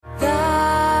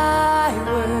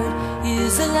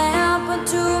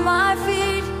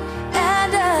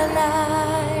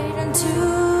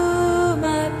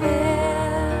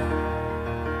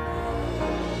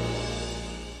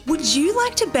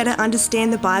like to better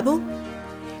understand the Bible?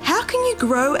 How can you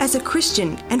grow as a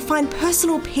Christian and find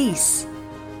personal peace?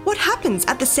 What happens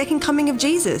at the second coming of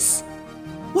Jesus?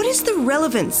 What is the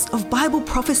relevance of Bible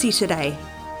prophecy today?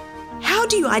 How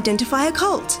do you identify a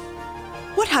cult?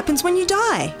 What happens when you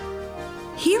die?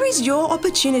 Here is your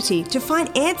opportunity to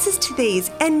find answers to these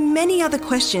and many other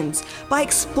questions by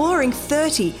exploring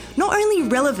 30 not only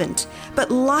relevant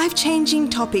but life-changing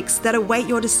topics that await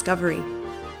your discovery.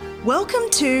 Welcome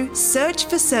to Search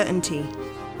for Certainty.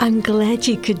 I'm glad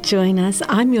you could join us.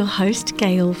 I'm your host,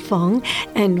 Gail Fong,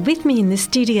 and with me in the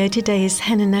studio today is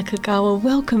Hannah Nakagawa.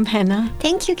 Welcome, Hannah.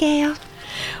 Thank you, Gail.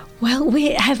 Well, we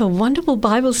have a wonderful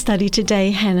Bible study today,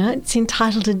 Hannah. It's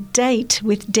entitled A Date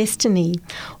with Destiny,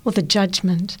 or the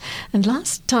Judgment. And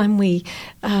last time we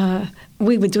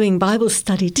were doing Bible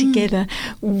study together,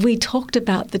 we talked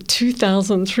about the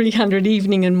 2,300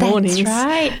 evening and mornings. That's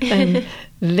right. And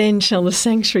then shall the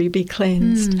sanctuary be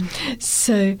cleansed.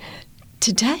 So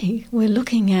today we're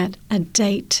looking at a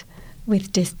date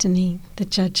with destiny, the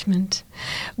judgment.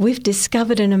 We've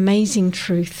discovered an amazing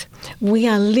truth. We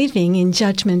are living in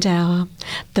judgment hour.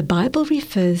 The Bible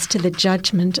refers to the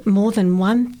judgment more than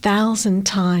 1,000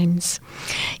 times.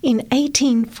 In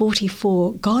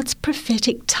 1844, God's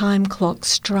prophetic time clock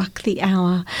struck the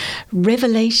hour.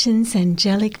 Revelation's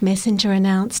angelic messenger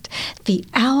announced, "The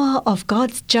hour of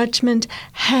God's judgment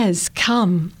has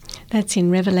come." That's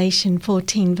in Revelation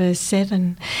 14, verse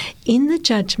 7. In the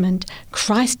judgment,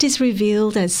 Christ is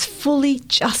revealed as fully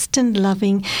just and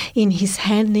loving in his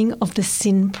handling of the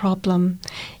sin problem.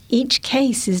 Each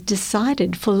case is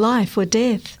decided for life or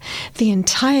death. The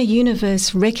entire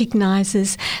universe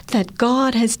recognizes that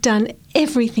God has done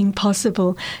everything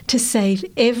possible to save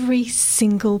every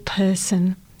single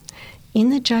person. In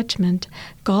the judgment,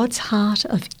 God's heart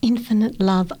of infinite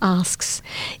love asks,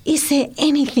 "Is there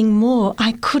anything more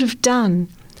I could have done?"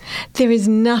 There is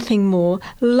nothing more.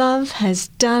 Love has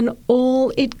done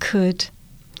all it could.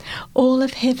 All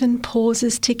of heaven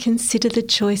pauses to consider the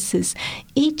choices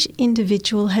each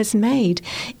individual has made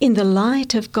in the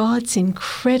light of God's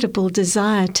incredible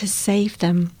desire to save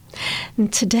them.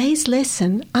 And today's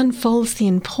lesson unfolds the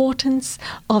importance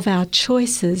of our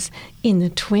choices in the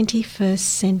 21st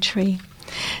century.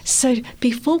 So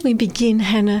before we begin,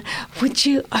 Hannah, would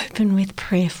you open with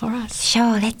prayer for us?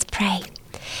 Sure, let's pray.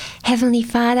 Heavenly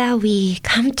Father, we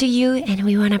come to you and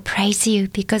we want to praise you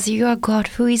because you are God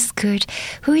who is good,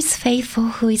 who is faithful,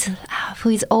 who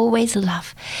is always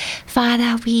love.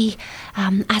 Father,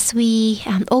 as we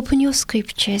open your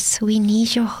scriptures, we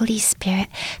need your Holy Spirit.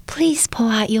 Please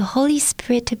pour out your Holy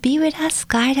Spirit to be with us,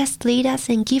 guide us, lead us,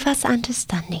 and give us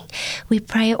understanding. We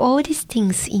pray all these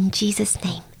things in Jesus'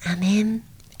 name. Amen.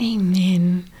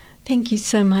 Amen. Thank you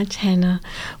so much, Hannah.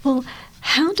 Well,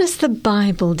 how does the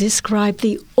Bible describe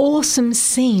the awesome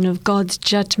scene of God's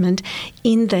judgment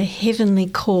in the heavenly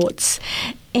courts?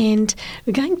 And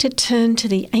we're going to turn to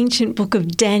the ancient book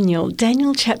of Daniel,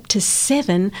 Daniel chapter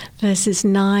 7, verses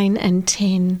 9 and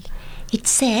 10. It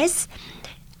says,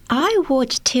 "I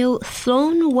watched till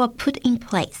thrones were put in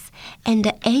place, and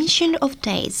the Ancient of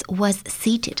Days was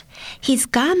seated. His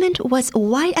garment was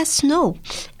white as snow,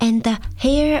 and the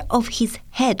hair of his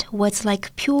head was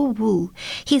like pure wool.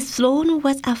 His throne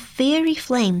was a fiery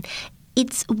flame,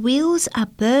 its wheels a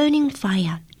burning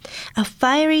fire. A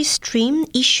fiery stream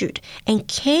issued and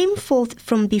came forth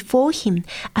from before him.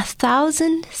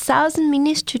 1,000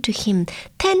 ministered to him.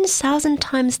 10,000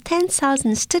 times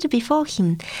 10,000 stood before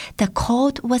him. The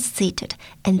court was seated,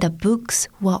 and the books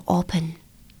were open."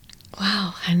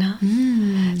 Wow, Hannah.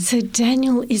 So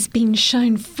Daniel is being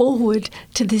shown forward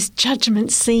to this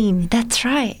judgment scene. That's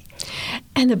right.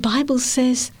 And the Bible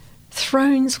says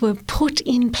thrones were put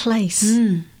in place.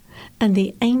 And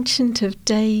the Ancient of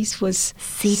Days was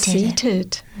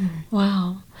seated.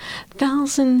 Wow.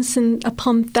 Thousands and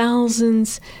upon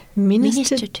thousands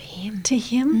ministered to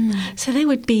him. So they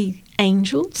would be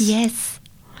angels. Yes.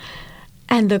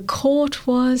 And the court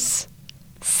was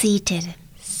seated.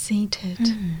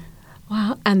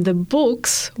 Wow. And the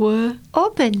books were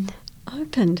opened.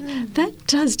 That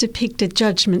does depict a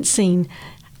judgment scene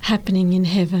happening in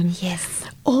heaven. Yes.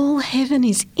 All heaven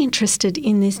is interested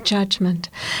in this judgment.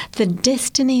 The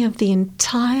destiny of the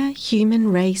entire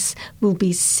human race will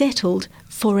be settled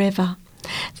forever.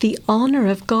 The honour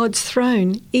of God's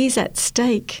throne is at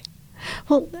stake.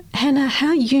 Well, Hannah,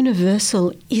 how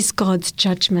universal is God's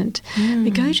judgment?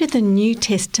 We go to the New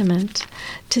Testament,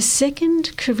 to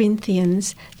 2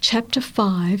 Corinthians chapter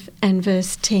 5 and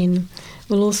verse 10.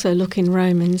 We'll also look in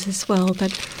Romans as well,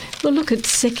 but we'll look at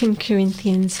 2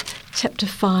 Corinthians chapter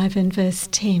 5 and verse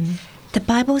 10. The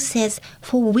Bible says,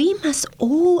 "For we must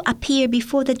all appear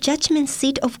before the judgment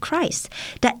seat of Christ,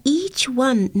 that each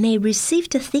one may receive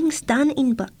the things done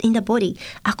in the body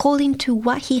according to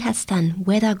what he has done,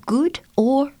 whether good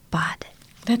or bad."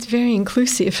 That's very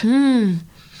inclusive.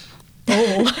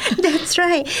 All. That's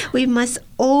right. We must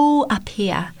all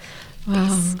appear.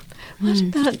 Wow.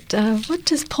 What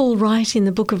does Paul write in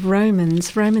the book of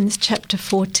Romans? Romans chapter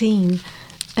 14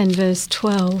 and verse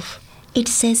 12. It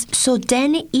says, "So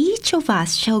then each of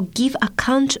us shall give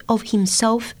account of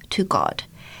himself to God."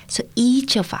 So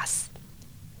each of us.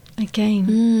 Again,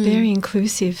 very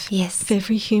inclusive. Yes. Of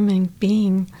every human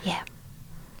being. Yeah.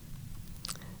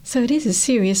 So it is a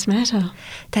serious matter.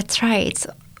 That's right. It's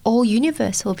all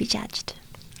universe will be judged.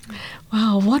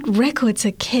 Wow, what records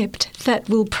are kept that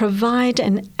will provide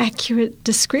an accurate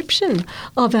description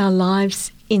of our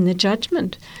lives in the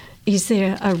judgment? Is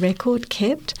there a record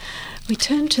kept? We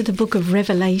turn to the book of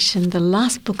Revelation, the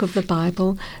last book of the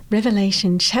Bible,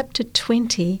 Revelation chapter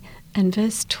 20 and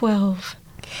verse 12.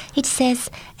 It says,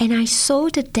 "And I saw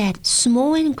the dead,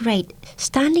 small and great,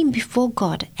 standing before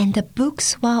God, and the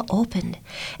books were opened.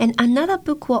 And another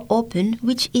book was opened,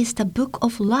 which is the book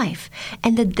of life.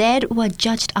 And the dead were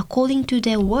judged according to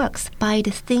their works by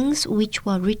the things which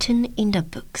were written in the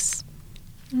books."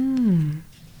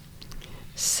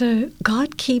 So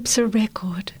God keeps a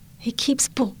record. He keeps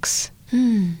books.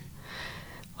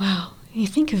 Wow. You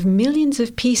think of millions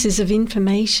of pieces of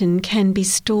information can be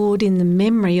stored in the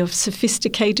memory of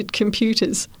sophisticated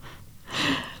computers.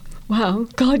 Wow.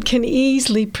 God can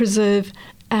easily preserve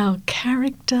our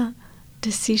character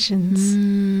decisions.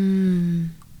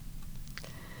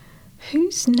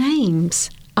 Whose names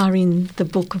are in the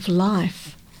book of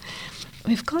life?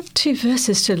 We've got two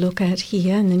verses to look at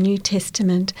here in the New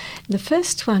Testament. The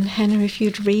first one, Hannah, if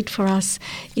you'd read for us,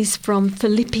 is from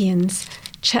Philippians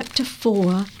chapter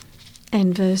 4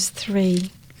 and verse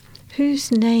 3.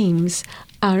 Whose names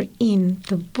are in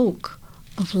the book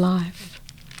of life?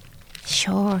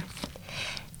 Sure.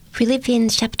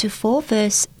 Philippians chapter 4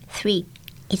 verse 3.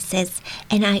 It says,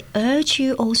 "And I urge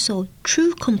you also,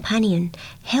 true companion,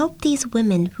 help these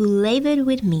women who labored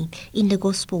with me in the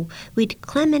gospel, with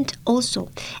Clement also,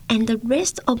 and the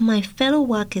rest of my fellow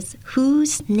workers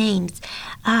whose names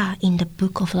are in the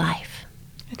book of life."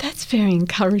 That's very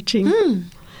encouraging.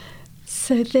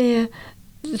 So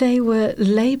they were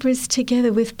labourers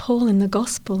together with Paul in the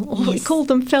gospel, or we call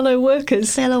them fellow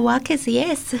workers. Fellow workers,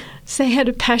 yes. So they had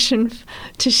a passion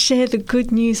to share the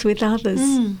good news with others.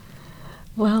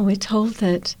 Well, we're told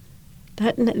that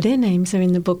their names are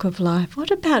in the book of life.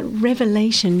 What about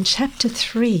Revelation chapter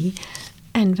 3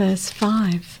 and verse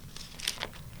 5?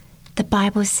 The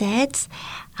Bible says,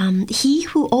 "He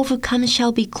who overcomes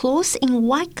shall be clothed in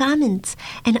white garments,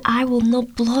 and I will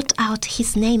not blot out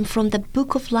his name from the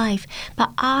book of life,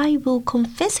 but I will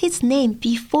confess his name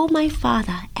before my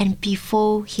Father and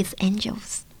before his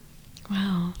angels."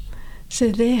 Wow.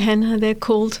 So there, Hannah, they're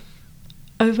called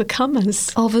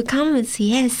overcomers. Overcomers,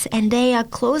 yes, and they are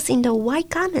clothed in the white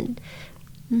garment.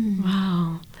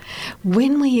 Wow.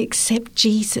 When we accept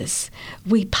Jesus,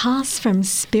 we pass from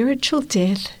spiritual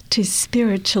death to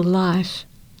spiritual life.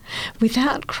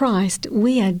 Without Christ,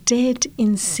 we are dead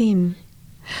in sin.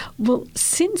 Well,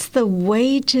 since the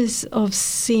wages of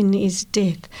sin is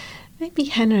death, maybe,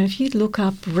 Hannah, if you'd look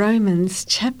up Romans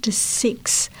chapter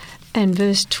 6 and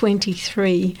verse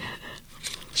 23.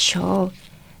 Sure.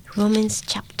 Romans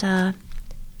chapter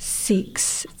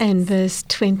 6 and verse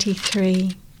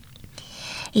 23.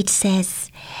 It says,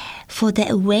 "For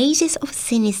the wages of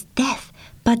sin is death,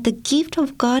 but the gift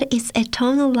of God is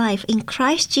eternal life in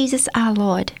Christ Jesus our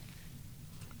Lord."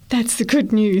 That's the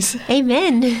good news.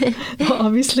 Amen. Well,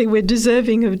 obviously, we're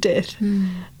deserving of death.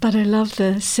 But I love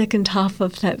the second half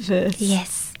of that verse.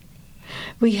 Yes.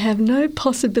 We have no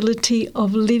possibility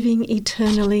of living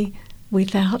eternally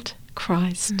without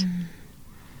Christ.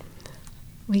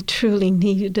 We truly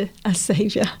needed a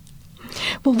Saviour.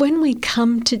 Well, when we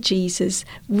come to Jesus,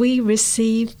 we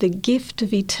receive the gift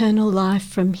of eternal life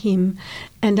from Him,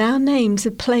 and our names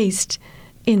are placed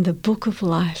in the book of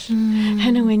life.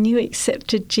 Hannah, when you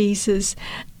accepted Jesus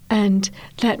and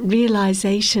that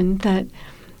realization that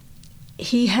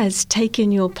He has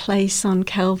taken your place on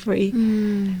Calvary,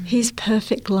 His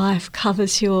perfect life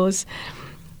covers yours.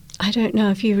 I don't know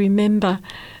if you remember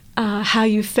how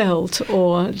you felt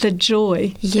or the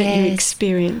joy that you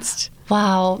experienced.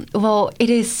 Wow. Well, it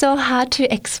is so hard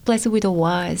to express with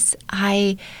words.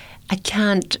 I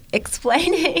can't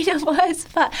explain it in words,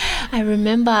 but I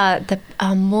remember the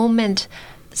moment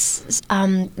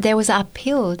there was an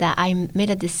appeal that I made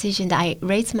a decision that I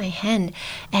raised my hand,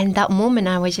 and that moment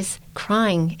I was just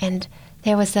crying, and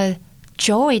there was a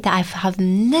joy that I have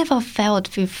never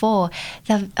felt before.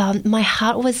 That my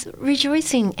heart was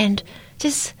rejoicing and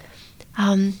just,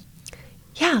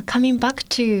 coming back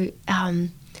to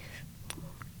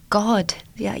God.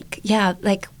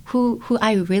 Like who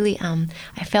I really am.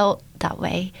 I felt that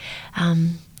way.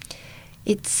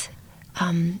 It's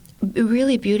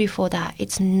really beautiful that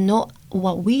it's not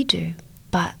what we do,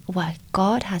 but what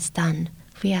God has done.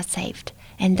 We are saved.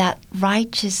 And that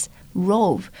righteous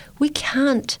robe, we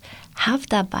can't have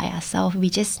that by ourselves. We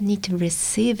just need to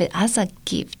receive it as a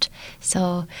gift.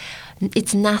 So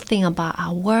it's nothing about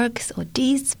our works or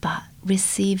deeds, but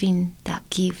receiving that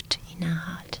gift in our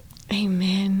heart.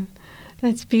 Amen.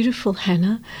 That's beautiful,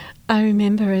 Hannah. I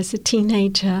remember as a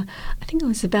teenager, I think I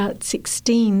was about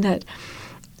 16, that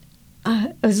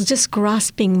I was just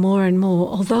grasping more and more.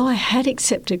 Although I had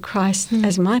accepted Christ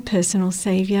as my personal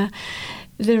Saviour,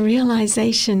 the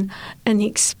realization and the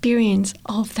experience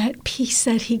of that peace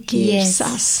that He gives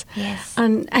us. Yes.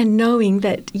 And knowing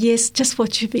that, yes, just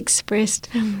what you've expressed,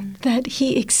 that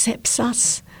He accepts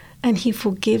us and He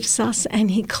forgives us and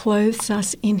He clothes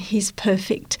us in His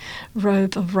perfect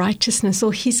robe of righteousness,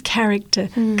 or His character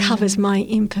covers my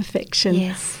imperfection.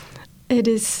 Yes.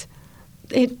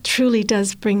 It truly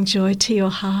does bring joy to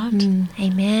your heart.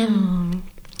 Amen.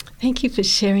 Thank you for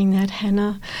sharing that,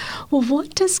 Hannah. Well,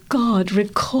 what does God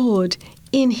record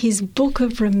in His book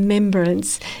of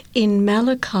remembrance in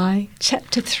Malachi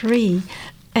chapter 3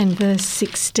 and verse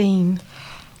 16?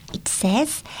 It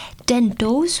says, "Then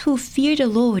those who feared the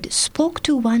Lord spoke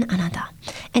to one another,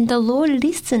 and the Lord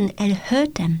listened and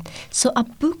heard them. So a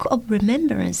book of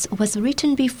remembrance was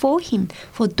written before Him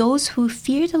for those who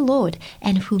fear the Lord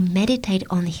and who meditate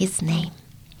on His name."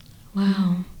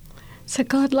 Wow. So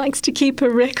God likes to keep a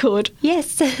record.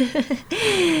 Yes.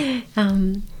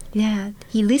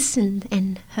 He listened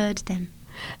and heard them.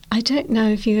 I don't know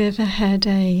if you ever had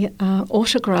a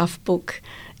autograph book.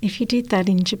 If you did that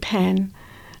in Japan,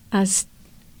 as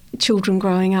children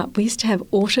growing up, we used to have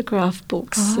autograph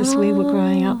books as we were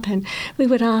growing up, and we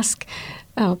would ask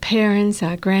our parents,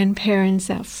 our grandparents,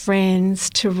 our friends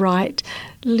to write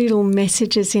little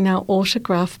messages in our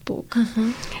autograph book.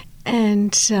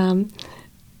 And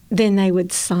then they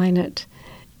would sign it.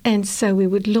 And so we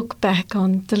would look back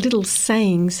on the little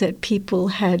sayings that people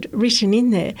had written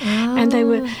in there. And they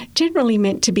were generally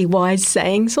meant to be wise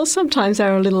sayings, or sometimes they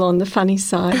were a little on the funny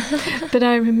side. But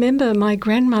I remember my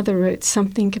grandmother wrote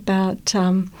something about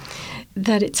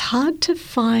that it's hard to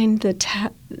find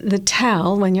the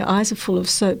towel when your eyes are full of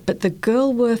soap, but the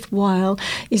girl worthwhile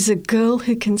is a girl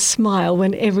who can smile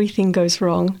when everything goes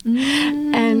wrong.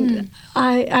 And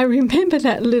I remember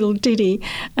that little ditty,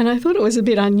 and I thought it was a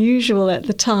bit unusual at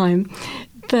the time.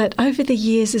 But over the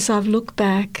years, as I've looked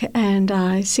back and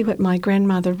I see what my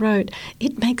grandmother wrote,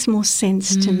 it makes more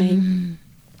sense to me.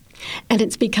 And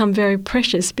it's become very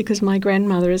precious because my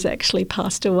grandmother has actually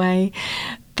passed away.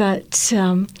 But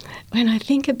when I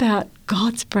think about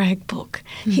God's brag book,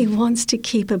 He wants to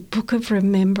keep a book of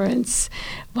remembrance.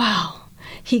 Wow.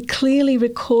 He clearly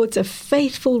records a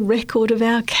faithful record of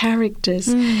our characters.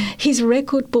 His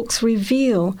record books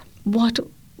reveal what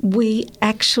we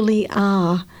actually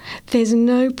are. There's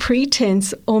no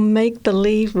pretense or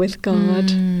make-believe with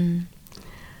God.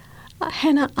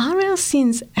 Hannah, are our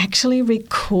sins actually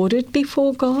recorded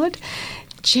before God?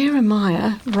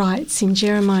 Jeremiah writes in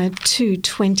Jeremiah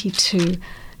 2:22.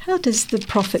 How does the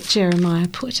prophet Jeremiah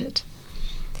put it?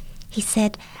 He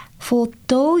said, "For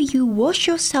though you wash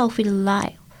yourself with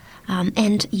lye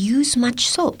and use much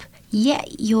soap,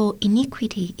 yet your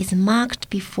iniquity is marked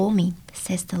before me,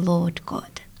 says the Lord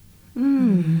God."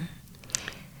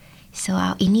 So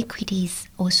our iniquity is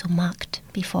also marked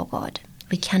before God.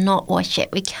 We cannot wash it.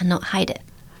 We cannot hide it.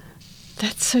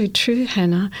 That's so true,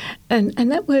 Hannah.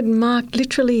 And that word marked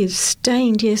literally is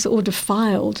stained, yes, or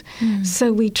defiled.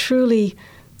 So we truly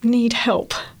need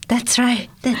help. That's right.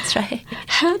 That's right.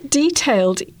 How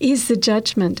detailed is the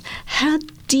judgment? How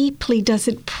deeply does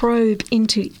it probe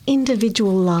into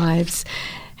individual lives?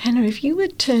 Hannah, if you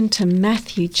would turn to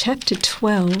Matthew chapter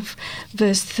 12,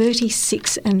 verse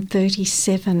 36 and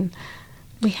 37.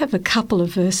 We have a couple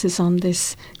of verses on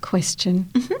this question.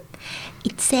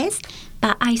 It says,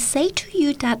 "But I say to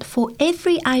you that for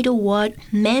every idle word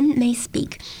men may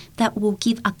speak, that will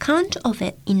give account of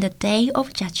it in the day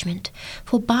of judgment.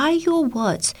 For by your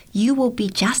words you will be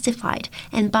justified,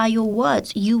 and by your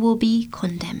words you will be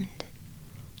condemned."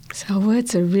 So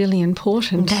words are really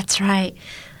important. That's right.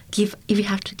 If you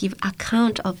have to give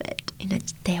account of it in the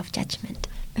day of judgment.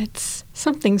 It's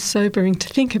something sobering to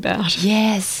think about.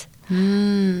 Yes.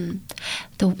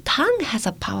 The tongue has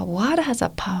a power. Word has a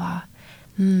power.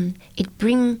 It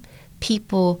brings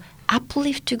people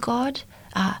uplift to God,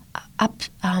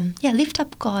 lift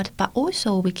up God, but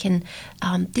also we can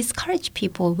discourage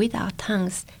people with our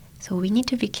tongues. So we need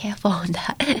to be careful on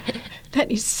that. That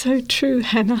is so true,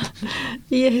 Hannah.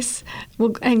 Yes.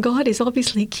 Well, and God is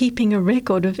obviously keeping a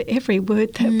record of every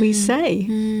word that we say.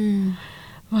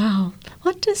 Wow.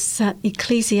 What does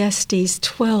Ecclesiastes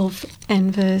 12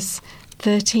 and verse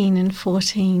 13 and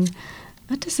 14,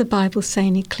 what does the Bible say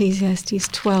in Ecclesiastes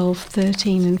 12,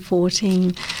 13 and 14?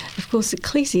 Of course,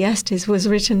 Ecclesiastes was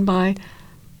written by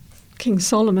King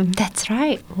Solomon. That's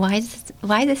right.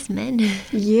 Wisest man.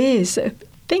 Yes.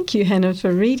 Thank you, Hannah,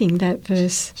 for reading that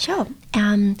verse. Sure.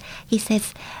 He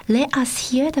says, "Let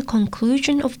us hear the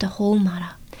conclusion of the whole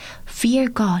matter. Fear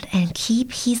God and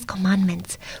keep His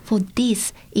commandments, for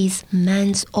this is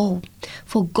man's all.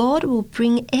 For God will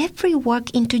bring every work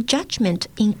into judgment,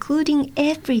 including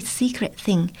every secret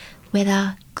thing,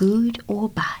 whether good or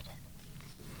bad."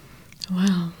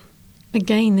 Wow.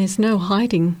 Again, there's no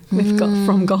hiding with God,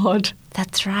 from God.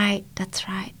 That's right. That's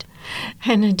right.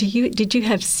 Hannah, did you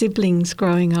have siblings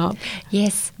growing up?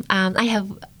 Yes. I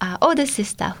have an older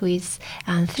sister who is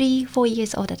 3-4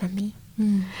 years older than me.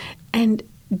 And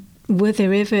were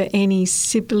there ever any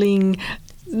sibling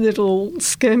little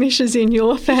skirmishes in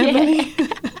your family? Yeah.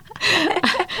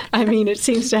 I mean, it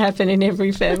seems to happen in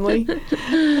every family.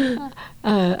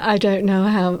 I don't know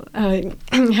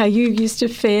how you used to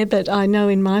fare, but I know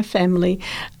in my family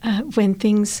when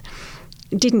things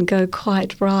didn't go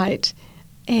quite right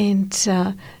and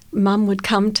Mum would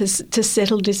come to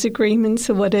settle disagreements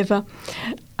or whatever,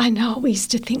 I know we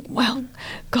used to think, well,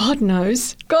 God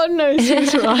knows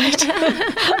who's right.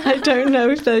 I don't know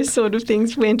if those sort of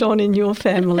things went on in your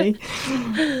family.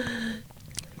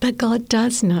 But God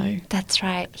does know. That's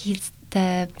right. He's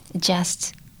the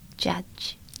just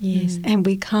judge. Yes, and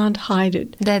we can't hide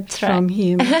it from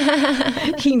Him.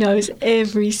 He knows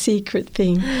every secret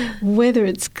thing, whether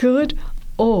it's good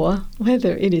or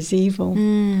whether it is evil.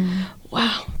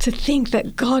 Wow, to think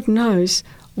that God knows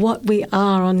what we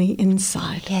are on the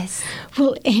inside. Yes.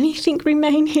 Will anything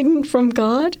remain hidden from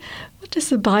God? What does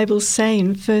the Bible say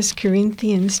in 1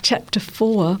 Corinthians chapter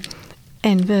 4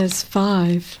 and verse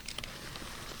 5?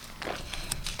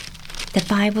 The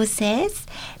Bible says,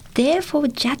 "Therefore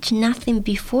judge nothing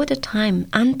before the time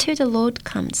until the Lord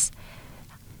comes,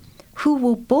 who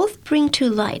will both bring to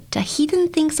light the hidden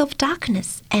things of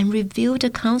darkness and reveal the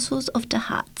counsels of the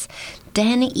hearts.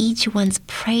 Then each one's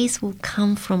praise will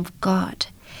come from God."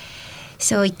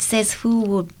 So it says, who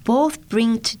will both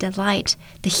bring to the light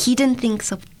the hidden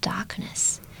things of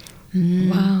darkness.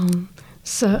 Wow.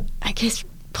 So I guess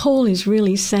Paul is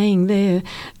really saying there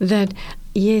that,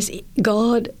 yes,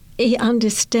 God, He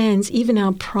understands even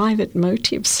our private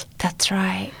motives. That's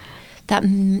right. That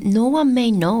no one may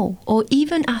know, or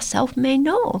even ourselves may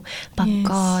know, but yes.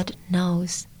 God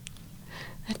knows.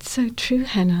 That's so true,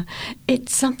 Hannah.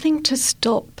 It's something to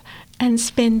stop and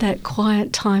spend that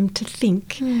quiet time to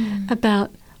think about,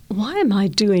 why am I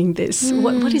doing this?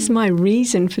 What is my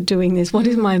reason for doing this? What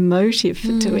is my motive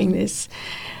for doing this?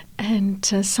 And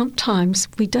sometimes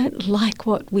we don't like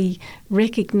what we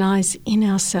recognize in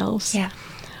ourselves. Yeah.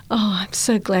 Oh, I'm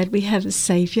so glad we have a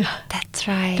Saviour. That's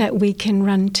right. That we can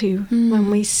run to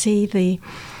when we see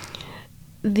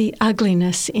the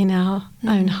ugliness in our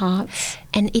own hearts.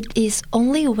 And it is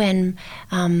only when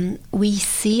we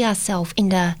see ourselves in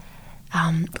the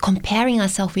comparing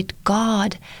ourselves with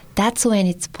God, that's when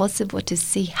it's possible to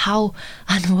see how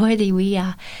unworthy we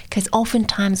are. Because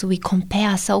oftentimes we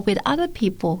compare ourselves with other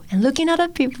people and look at other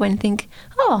people and think,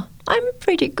 oh, I'm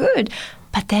pretty good.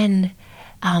 But then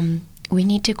we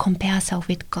need to compare ourselves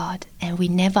with God, and we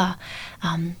never,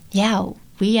 no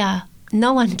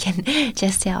one can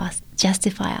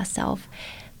justify ourselves.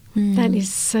 That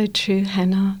is so true,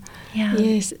 Hannah. Yeah.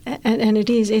 Yes, and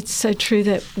it's so true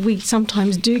that we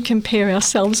sometimes do compare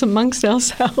ourselves amongst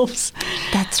ourselves.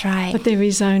 That's right. But there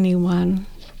is only one,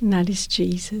 and that is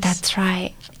Jesus. That's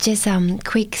right. Just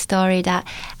quick story that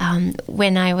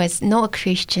when I was not a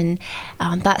Christian,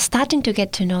 but starting to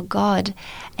get to know God,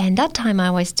 and that time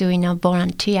I was doing a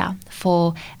volunteer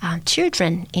for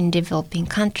children in developing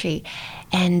country,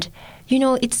 and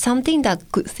it's something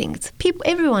that good things.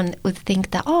 Everyone would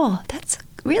think that, oh, that's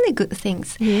really good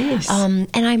things. Yes. And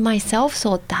I myself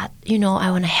thought that,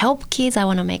 I want to help kids, I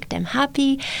want to make them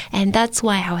happy, and that's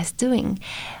why I was doing.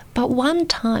 But one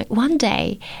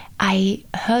day, I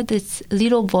heard this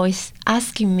little voice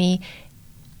asking me,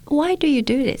 why do you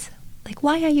do this? Like,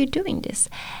 why are you doing this?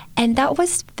 And that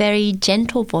was very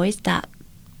gentle voice that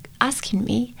asking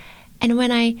me. And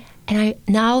I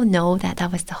now know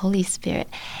that was the Holy Spirit.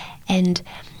 And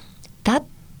that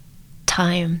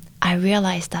time, I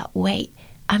realized that, wait,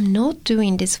 I'm not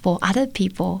doing this for other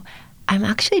people. I'm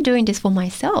actually doing this for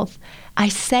myself. I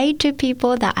say to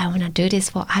people that I want to do this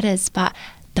for others, but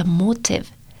the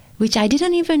motive, which I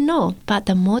didn't even know, but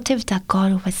the motive that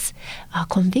God was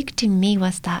convicting me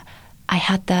was that I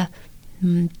had the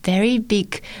very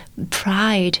big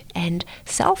pride and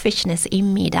selfishness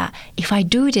in me, that if I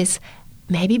do this,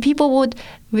 maybe people would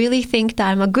really think that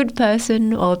I'm a good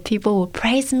person, or people will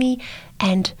praise me.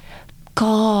 And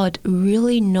God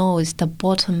really knows the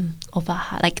bottom of our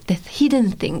heart, like the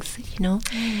hidden things,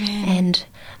 Amen. And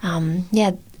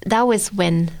that was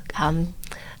when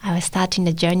I was starting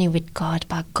the journey with God,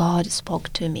 but God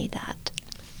spoke to me that.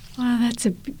 Wow,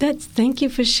 thank you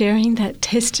for sharing that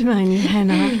testimony,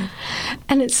 Hannah.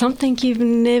 And it's something you've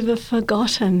never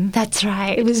forgotten. That's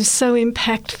right. It was so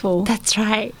impactful. That's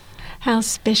right. How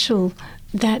special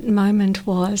that moment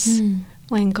was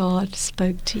when God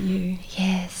spoke to you.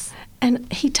 Yes.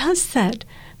 And He does that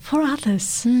for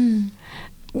others.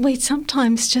 We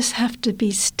sometimes just have to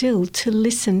be still to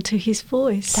listen to His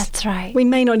voice. That's right. We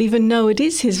may not even know it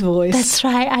is His voice. That's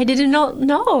right. I did not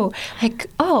know. Like,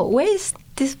 where is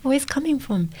this voice coming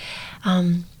from?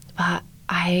 But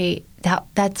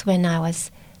that's when I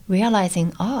was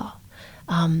realizing,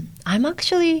 I'm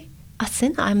actually a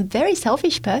sinner. I'm a very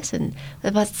selfish person.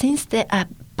 But since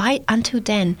until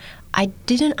then, I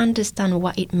didn't understand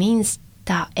what it means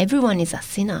that everyone is a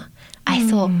sinner. I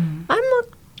thought,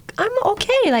 I'm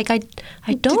okay. Like I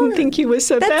didn't think you were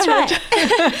so bad. That's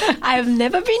right. I've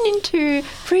never been into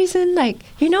prison. I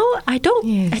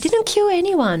didn't kill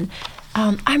anyone.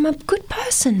 I'm a good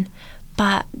person.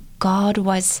 But God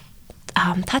was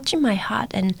touching my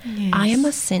heart, and yes. I am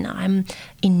a sinner. I'm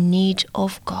in need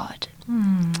of God.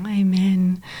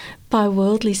 Amen. By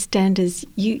worldly standards,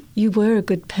 you were a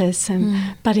good person,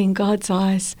 but in God's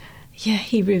eyes,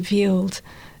 He reveals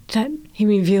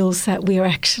that we are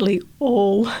actually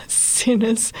all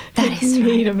sinners in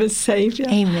need of a Saviour.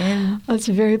 Amen. That's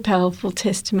a very powerful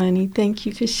testimony. Thank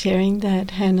you for sharing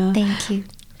that, Hannah. Thank you.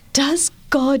 Does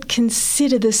God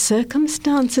consider the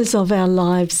circumstances of our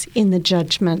lives in the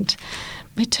judgment?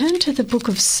 We turn to the book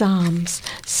of Psalms,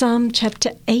 Psalm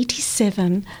chapter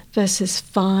 87, verses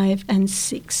 5 and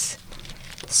 6.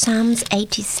 Psalms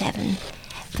 87,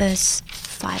 verse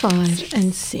 5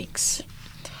 and 6.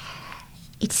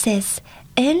 It says,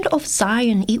 "And of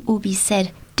Zion it will be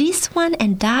said, this one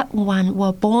and that one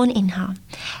were born in her,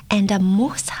 and the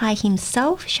Most High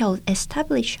Himself shall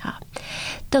establish her.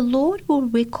 The Lord will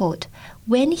record,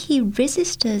 when He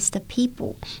registers the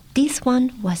people, this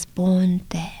one was born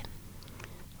there."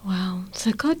 Wow.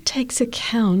 So God takes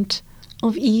account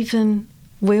of even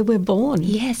where we're born.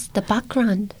 Yes, the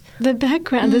background.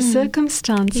 The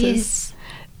circumstances. Yes.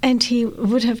 And He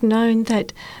would have known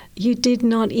that you did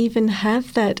not even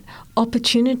have that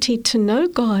opportunity to know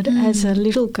God as a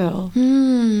little girl.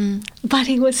 But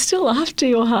He was still after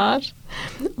your heart.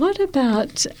 What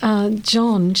about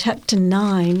John chapter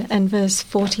 9 and verse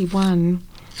 41?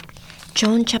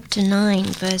 John chapter 9,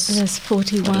 verse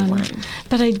 41.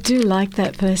 But I do like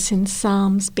that verse in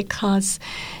Psalms because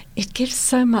it gives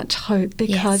so much hope,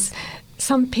 because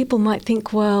some people might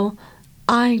think, well,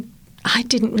 I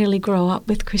didn't really grow up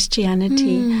with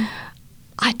Christianity.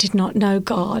 I did not know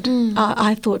God.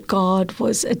 I thought God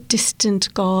was a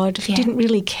distant God who didn't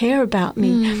really care about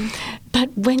me.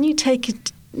 But when you take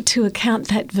into account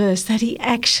that verse, that He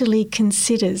actually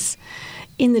considers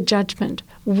in the judgment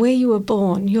where you were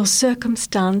born, your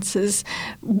circumstances,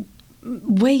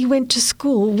 where you went to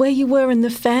school, where you were in the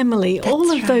family,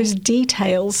 all of those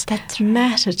details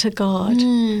matter to God.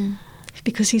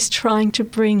 Because He's trying to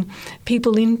bring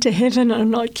people into heaven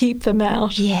and not keep them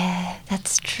out. Yeah,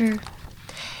 that's true.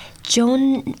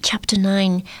 John chapter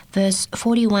 9, verse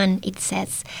 41, it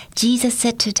says, Jesus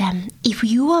said to them, "If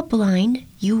you are blind,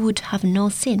 you would have no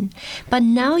sin. But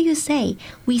now you say,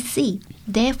 we see,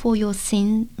 therefore your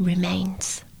sin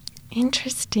remains."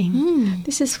 Interesting.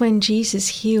 This is when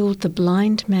Jesus healed the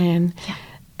blind man. Yeah.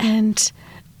 And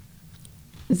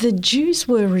the Jews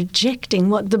were rejecting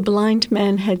what the blind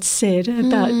man had said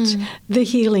about the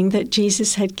healing that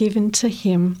Jesus had given to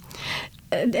him.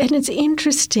 And it's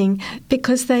interesting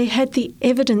because they had the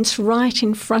evidence right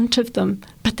in front of them,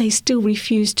 but they still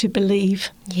refused to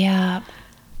believe. Yeah.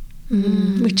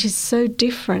 Which is so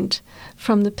different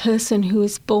from the person who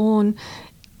was born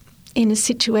in a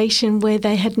situation where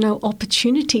they had no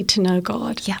opportunity to know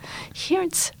God. Yeah. Here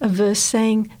it's a verse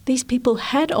saying these people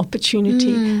had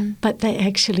opportunity, but they're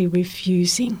actually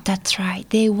refusing. That's right.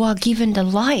 They were given the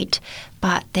light,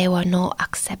 but they were not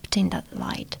accepting that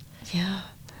light. Yeah.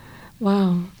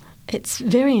 Wow. It's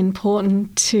very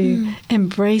important to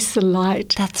embrace the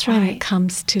light when it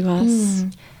comes to us.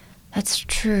 That's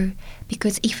true.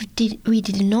 Because if we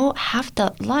did not have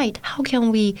that light, how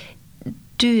can we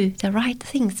do the right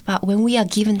things? But when we are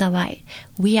given the light,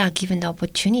 we are given the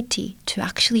opportunity to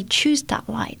actually choose that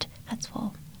light as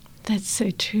well. That's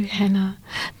so true, Hannah.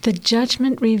 The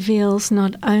judgment reveals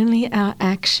not only our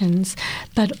actions,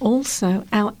 but also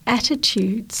our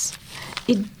attitudes.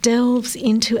 It delves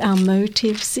into our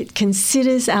motives, it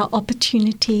considers our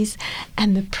opportunities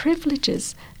and the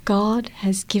privileges God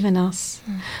has given us.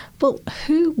 Well,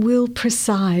 who will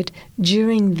preside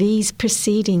during these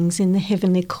proceedings in the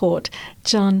heavenly court?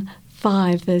 John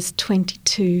 5, verse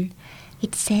 22.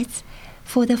 It says,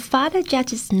 "For the Father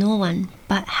judges no one,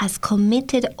 but has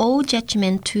committed all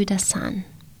judgment to the Son."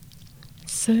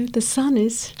 So the Son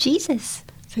is? Jesus.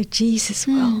 So Jesus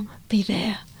will be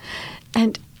there.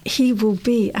 And he will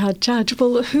be our judge.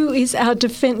 Well, who is our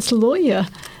defense lawyer?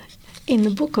 In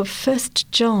the book of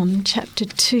 1 John chapter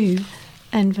 2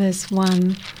 and verse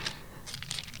 1.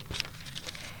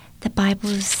 The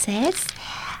Bible says,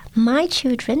 "My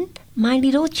children, my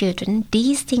little children,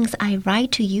 these things I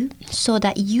write to you so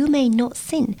that you may not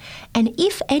sin. And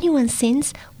if anyone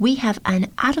sins, we have an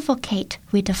advocate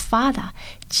with the Father,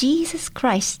 Jesus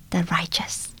Christ the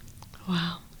righteous."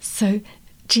 Wow. So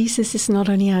Jesus is not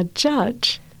only our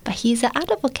judge, but he's an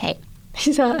advocate.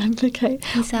 He's our advocate.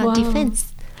 He's our defense.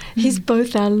 He's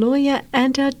both our lawyer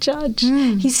and our judge.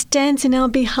 He stands in our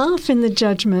behalf in the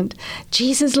judgment.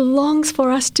 Jesus longs for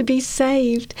us to be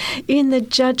saved. In the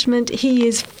judgment, he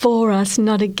is for us,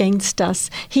 not against us.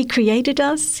 He created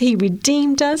us, he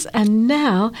redeemed us, and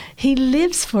now he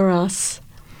lives for us.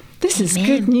 This is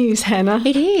good news, Hannah.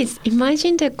 It is.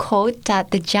 Imagine the quote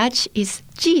that the judge is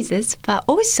Jesus, but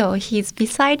also he's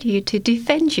beside you to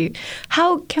defend you.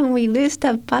 How can we lose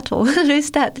that battle, lose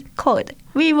that court?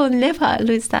 We will never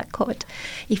lose that court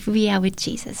if we are with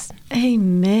Jesus.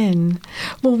 Amen.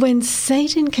 Well, when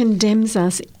Satan condemns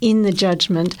us in the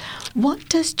judgment, what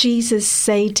does Jesus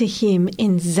say to him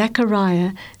in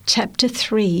Zechariah chapter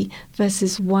 3,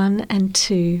 verses 1 and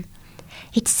 2?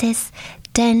 It says,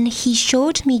 "Then he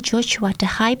showed me Joshua the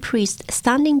high priest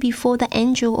standing before the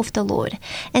angel of the Lord,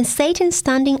 and Satan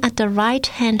standing at the right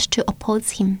hand to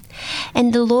oppose him.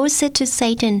 And the Lord said to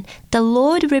Satan, 'The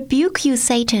Lord rebuke you,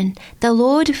 Satan. The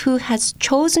Lord who has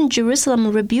chosen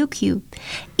Jerusalem rebuke you.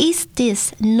 Is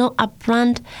this not a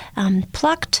brand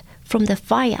plucked from the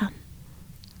fire?'"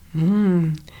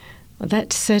 Well,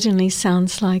 that certainly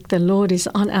sounds like the Lord is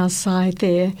on our side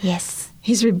there. Yes.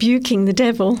 He's rebuking the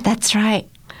devil. That's right.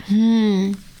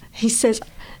 He says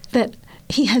that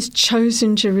he has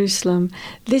chosen Jerusalem.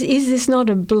 Is this not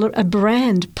a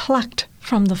brand plucked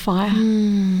from the fire?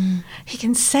 He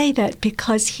can say that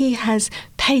because he has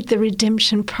paid the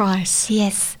redemption price.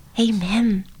 Yes.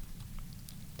 Amen.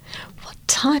 What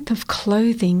type of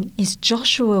clothing is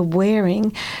Joshua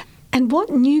wearing, and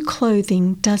what new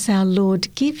clothing does our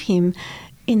Lord give him?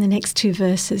 In the next two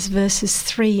verses, verses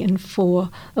 3 and 4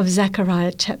 of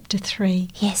Zechariah chapter 3.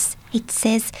 Yes, it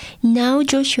says, "Now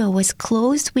Joshua was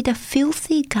clothed with a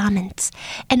filthy garment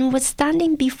and was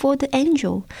standing before the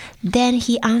angel. Then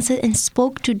he answered and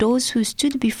spoke to those who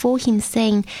stood before him,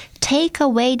 saying, 'Take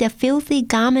away the filthy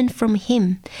garment from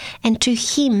him.' And to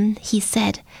him he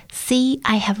said, 'See,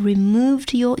 I have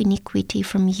removed your iniquity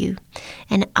from you,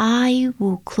 and I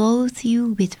will clothe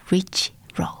you with rich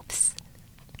robes.'"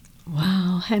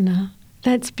 Wow, Hannah,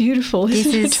 that's beautiful,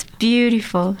 isn't it? This is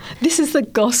beautiful. This is the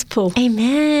gospel.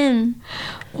 Amen.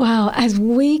 Wow, as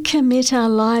we commit our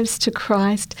lives to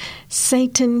Christ,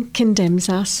 Satan condemns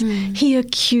us. He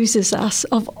accuses us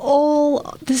of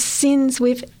all the sins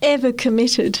we've ever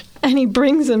committed, and he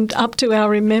brings them up to our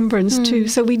remembrance too,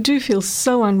 so we do feel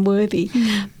so unworthy.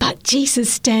 But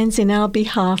Jesus stands in our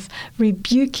behalf,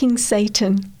 rebuking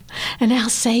Satan. And our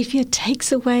Saviour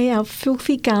takes away our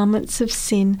filthy garments of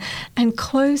sin and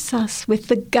clothes us with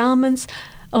the garments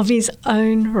of his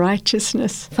own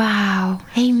righteousness. Wow.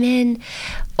 Amen.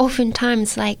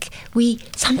 Oftentimes, we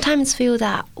sometimes feel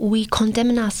that we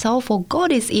condemn ourselves, or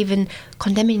God is even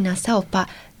condemning ourselves. But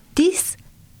this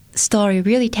story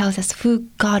really tells us who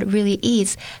God really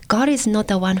is. God is not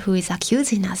the one who is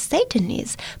accusing us. Satan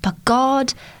is. But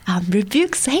God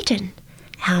rebukes Satan.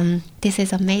 This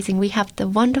is amazing. We have the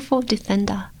wonderful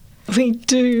defender. We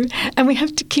do. And we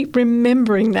have to keep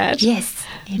remembering that. Yes.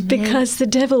 Amen. Because the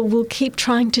devil will keep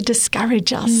trying to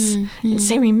discourage us and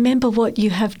say, remember what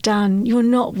you have done. You're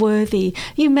not worthy.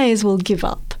 You may as well give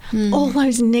up. All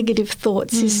those negative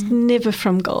thoughts is never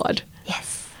from God.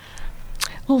 Yes.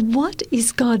 Well, what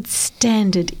is God's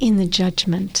standard in the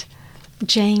judgment?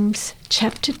 James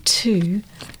chapter 2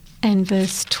 and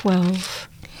verse 12.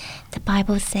 The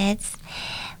Bible says,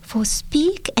 For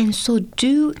speak and so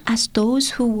do as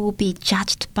those who will be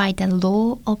judged by the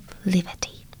law of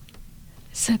liberty.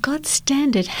 So God's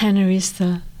standard, Hannah, is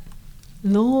the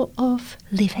law of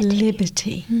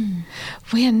liberty.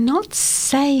 We are not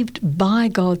saved by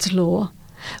God's law.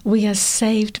 We are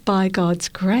saved by God's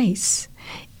grace.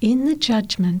 In the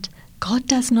judgment, God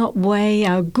does not weigh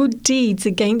our good deeds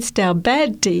against our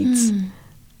bad deeds.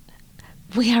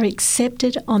 We are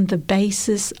accepted on the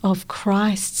basis of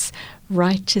Christ's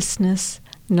righteousness,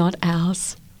 not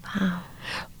ours. Wow.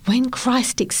 When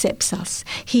Christ accepts us,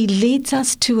 he leads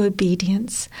us to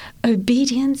obedience.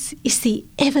 Obedience is the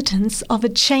evidence of a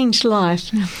changed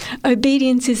life.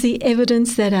 Obedience is the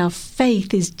evidence that our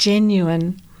faith is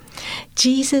genuine.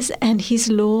 Jesus and his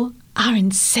law are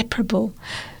inseparable.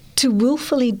 To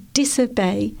willfully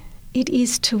disobey, it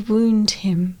is to wound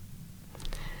him.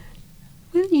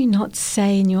 Will you not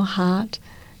say in your heart,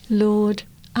 Lord,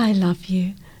 I love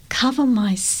you. Cover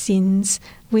my sins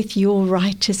with your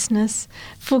righteousness.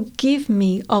 Forgive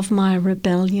me of my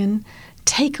rebellion.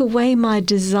 Take away my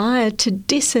desire to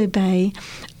disobey.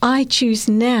 I choose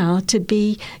now to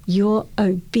be your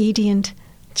obedient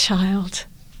child.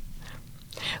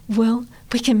 Well,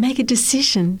 we can make a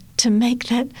decision to make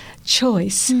that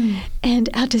choice. And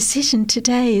our decision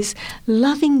today is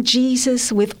loving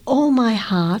Jesus with all my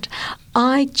heart.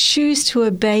 I choose to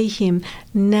obey him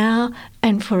now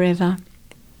and forever.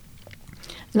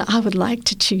 And I would like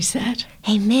to choose that.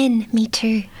 Amen. Me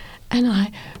too. And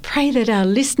I pray that our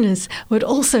listeners would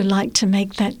also like to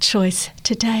make that choice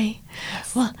today.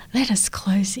 Yes. Well, let us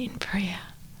close in prayer.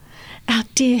 Our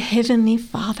dear Heavenly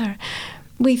Father,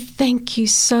 we thank you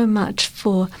so much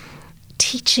for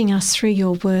teaching us through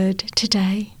your word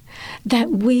today,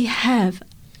 that we have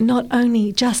not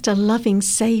only just a loving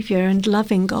Saviour and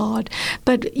loving God,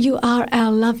 but you are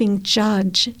our loving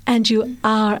judge and you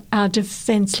are our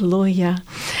defence lawyer.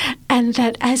 And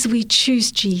that as we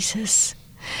choose Jesus,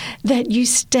 that you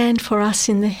stand for us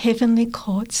in the heavenly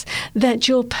courts, that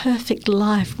your perfect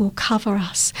life will cover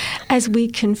us as we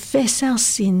confess our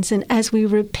sins and as we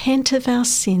repent of our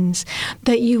sins,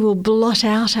 that you will blot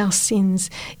out our sins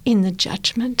in the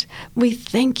judgment. We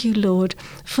thank you, Lord,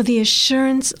 for the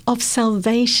assurance of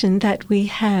salvation that we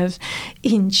have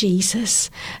in Jesus.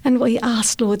 And we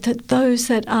ask, Lord, that those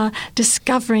that are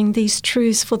discovering these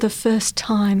truths for the first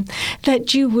time,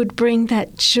 that you would bring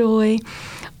that joy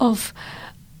of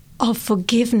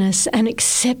forgiveness and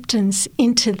acceptance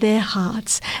into their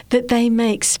hearts, that they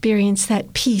may experience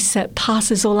that peace that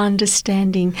passes all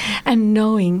understanding, and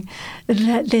knowing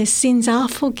that their sins are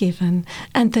forgiven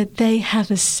and that they have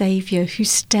a Saviour who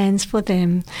stands for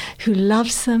them, who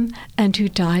loves them and who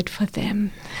died for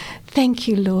them. Thank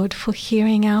you, Lord, for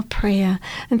hearing our prayer,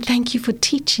 and thank you for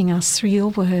teaching us through your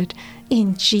word.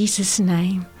 In Jesus'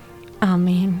 name,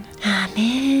 amen.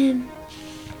 Amen.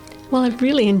 Well, I've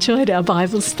really enjoyed our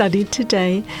Bible study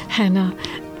today, Hannah,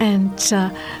 and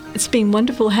it's been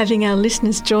wonderful having our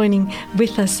listeners joining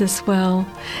with us as well.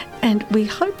 And we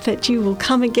hope that you will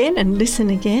come again and listen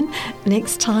again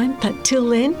next time. But till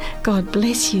then, God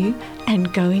bless you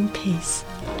and go in peace.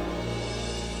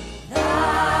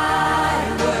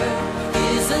 Thy word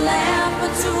is a lamp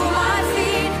unto my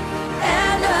feet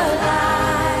and a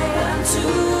light unto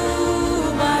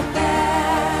my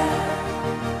path.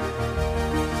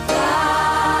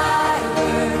 Thy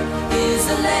word is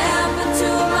a lamp unto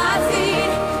my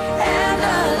feet and a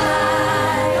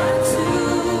light unto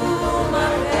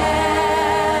my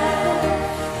path,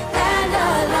 and a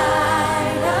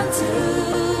light unto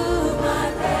my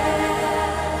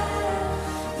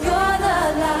path. You're the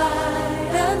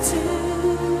light unto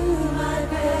my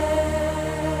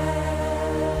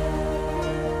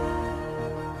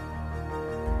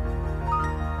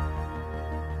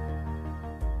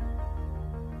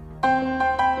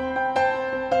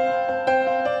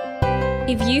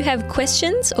If you have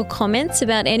questions or comments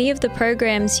about any of the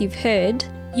programs you've heard,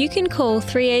 you can call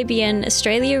 3ABN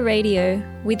Australia Radio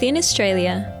within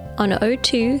Australia on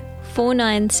 02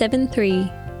 4973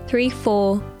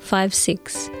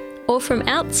 3456, or from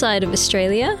outside of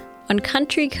Australia on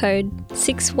country code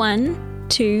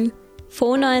 612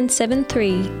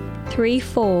 4973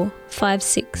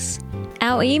 3456.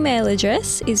 Our email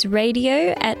address is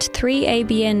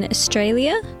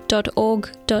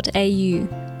radio@3abnaustralia.org.au.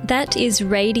 That is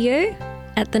radio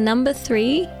at the number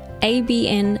 3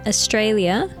 ABN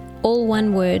Australia, all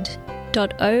one word,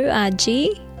 .org.au.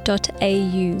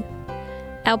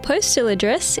 Our postal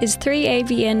address is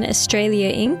 3ABN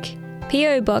Australia Inc.,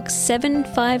 PO Box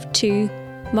 752,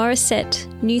 Morisset,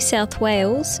 New South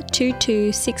Wales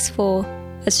 2264,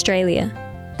 Australia.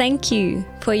 Thank you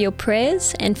for your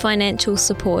prayers and financial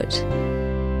support.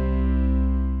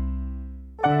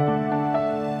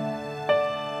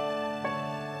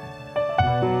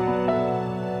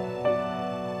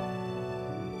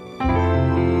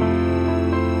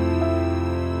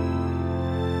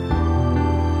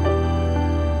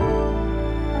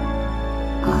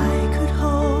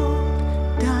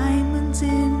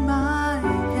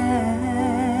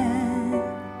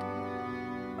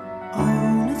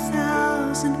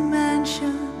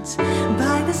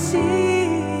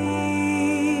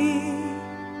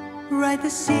 hide the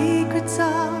secrets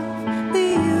of the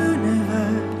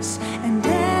universe and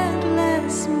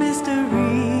endless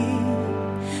mystery,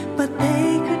 but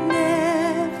they could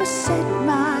never set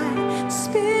my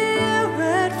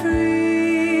spirit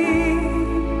free.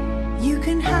 You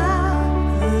can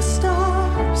have the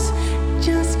stars,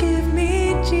 just give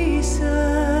me Jesus.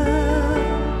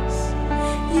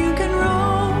 You can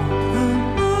roll the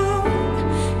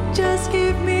moon, just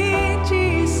give me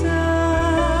Jesus.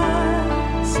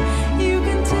 You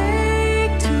can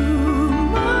take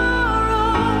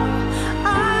tomorrow,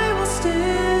 I will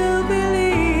still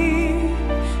believe,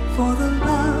 for the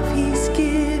love He's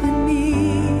given me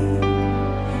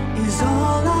is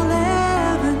all I'll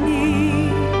ever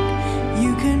need.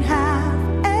 You can have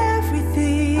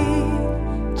everything,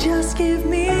 just give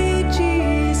me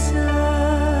Jesus.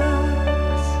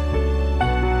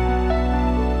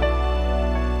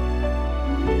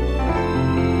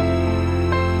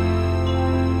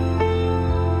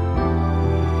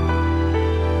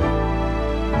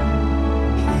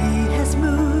 He has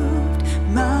moved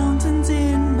mountains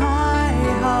in my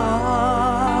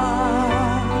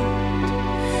heart,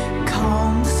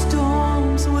 calmed the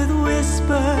storms with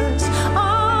whispers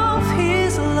of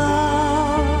His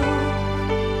love.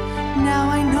 Now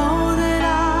I know that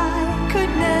I could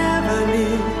never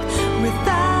live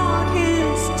without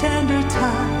His tender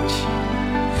touch.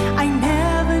 I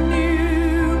never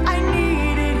knew I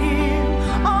needed Him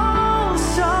oh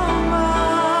so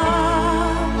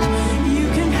much. You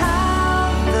can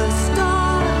have the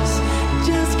stars,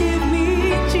 just give me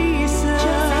Jesus.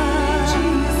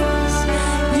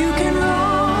 You can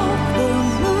roll the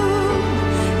moon,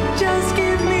 just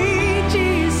give me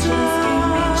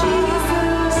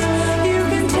Jesus. You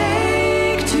can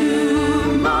take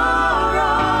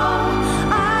tomorrow,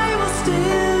 I will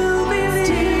still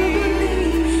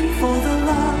believe, for the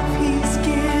love He's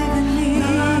given me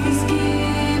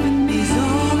is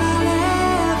all I'll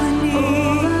ever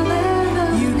need.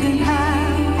 You can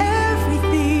have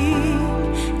everything,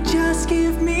 just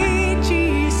give me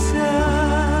Jesus.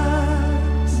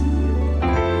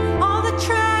 All the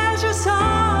treasures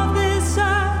of this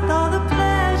earth, all the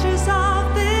pleasures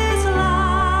of this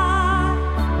life,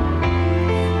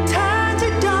 turn to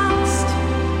dust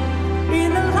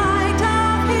in the light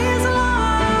of His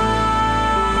love.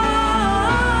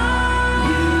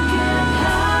 You can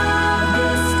have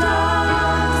the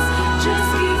stars,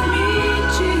 just give me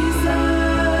Jesus.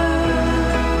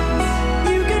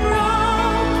 You can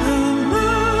roll the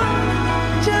moon,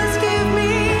 just give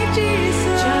me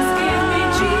Jesus.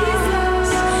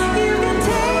 You can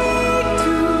take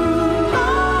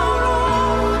tomorrow,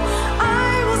 I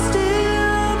will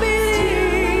still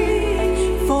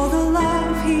believe, for the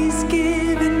love He's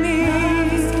given me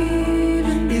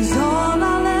is all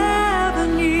I'll ever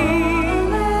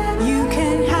need. You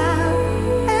can have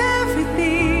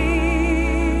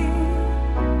everything,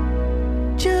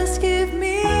 just give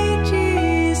me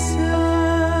Jesus.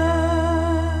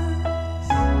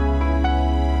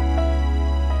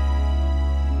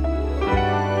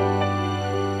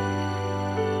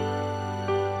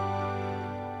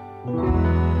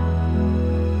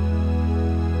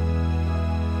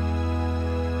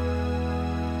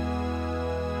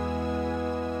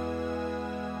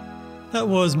 That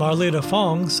was Marlita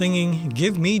Fong singing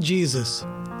Give Me Jesus.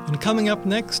 And coming up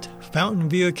next, Fountain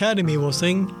View Academy will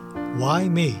sing Why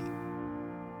Me?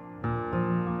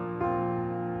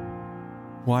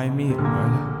 Why me,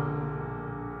 Lord?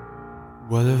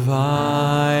 What have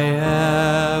I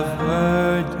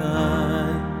ever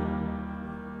done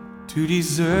to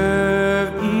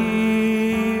deserve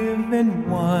even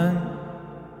one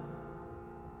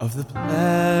of the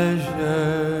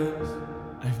pleasures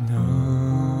I've known?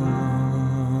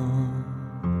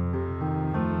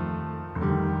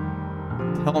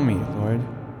 Tell me, Lord,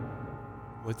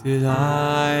 what did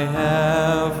I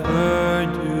ever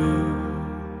do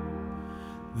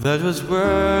that was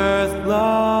worth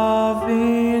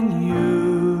loving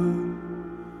you,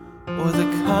 or the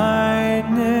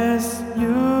kindness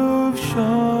you've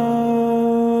shown?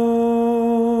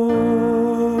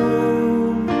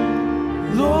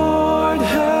 Lord,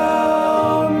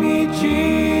 help me,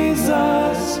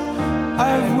 Jesus,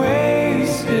 I've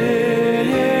wasted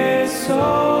it,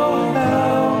 so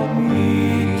help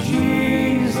me,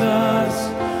 Jesus,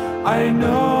 I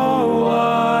know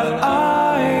what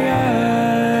I am.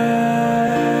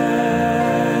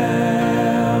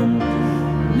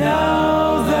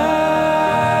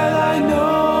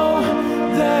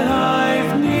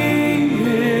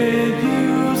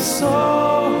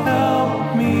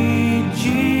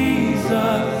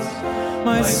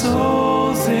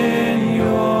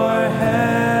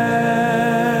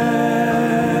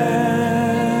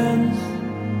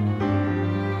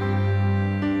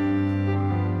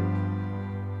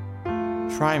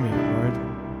 try me, Lord.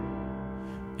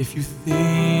 If you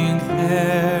think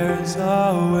there's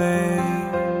a way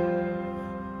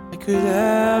I could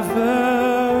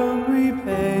ever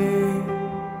repay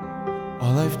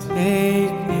all I've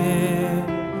taken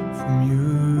from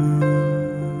you,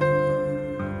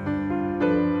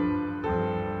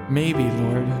 maybe,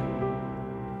 Lord,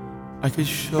 I could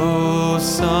show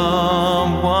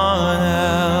someone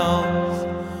else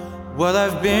what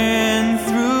I've been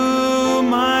through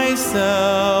myself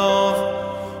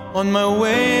on my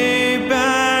way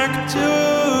back to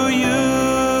you.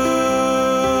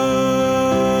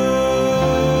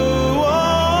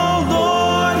 Oh,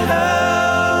 Lord,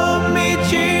 help me,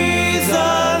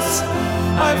 Jesus.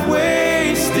 I've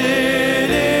wasted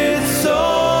it,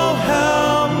 so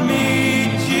help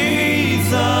me,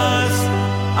 Jesus.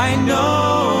 I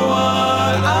know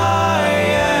what I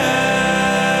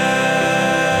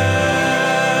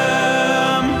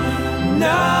am.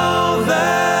 Now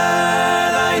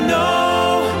that I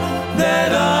know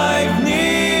that I've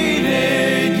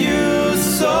needed you,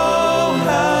 so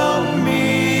help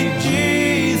me,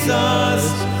 Jesus.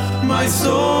 My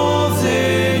soul's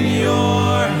in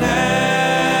your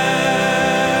hands.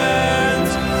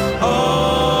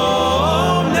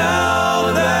 Oh,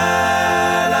 now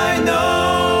that I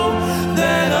know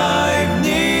that I've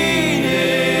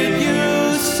needed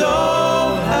you, so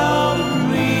help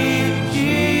me,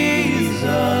 Jesus.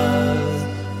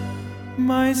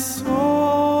 My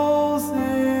soul's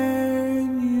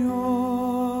in your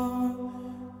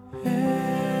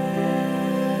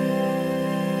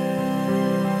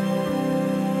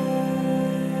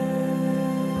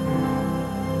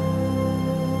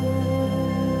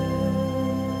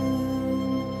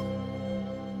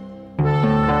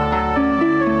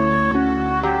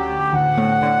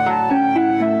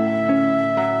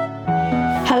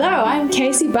Hello, I'm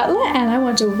Casey Butler and I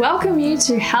want to welcome you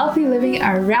to Healthy Living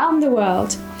Around the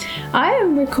World. I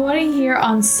am recording here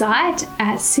on site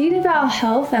at Cedar Vale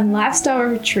Health and Lifestyle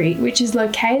Retreat, which is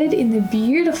located in the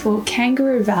beautiful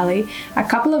Kangaroo Valley, a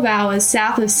couple of hours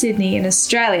south of Sydney in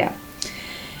Australia.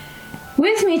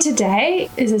 With me today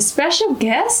is a special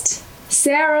guest,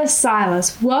 Sarah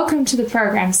Silas. Welcome to the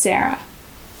program, Sarah.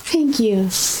 Thank you.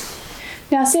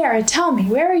 Now, Sarah, tell me,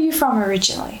 where are you from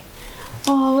originally?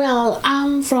 Oh, well,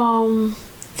 I'm from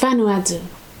Vanuatu.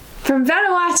 From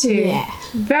Vanuatu? Yeah.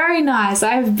 Very nice.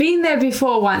 I've been there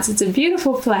before once. It's a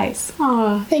beautiful place.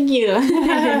 Oh, thank you.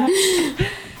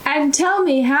 And tell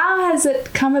me, how has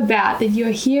it come about that you're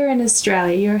here in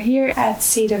Australia? You're here at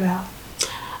Cedar Vale.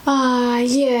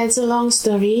 Yeah, it's a long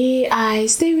story. I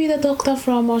stay with a doctor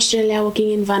from Australia working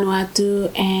in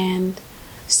Vanuatu, and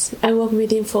I worked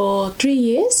with him for 3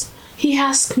 years. He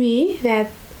asked me that,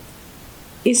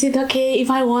 is it okay if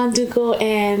I want to go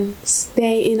and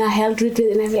stay in a health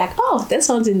retreat? And I feel like, oh, that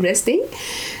sounds interesting.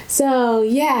 So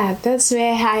yeah, that's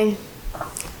where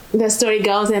the story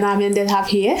goes, and I'm ended up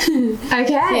here.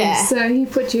 Okay, Yeah. so he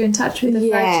put you in touch with the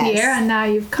Yes. folk here, and now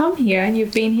you've come here, and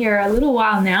you've been here a little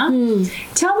while now.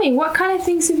 Tell me, what kind of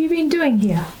things have you been doing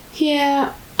here?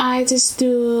 Here, I just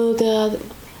do the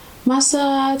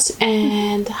massage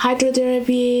and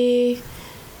hydrotherapy,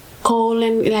 cold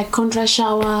and like contrast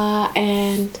shower,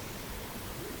 and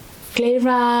clay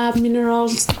rub, mineral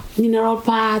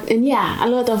bath, and yeah, a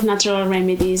lot of natural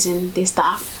remedies and this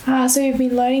stuff. So you've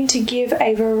been learning to give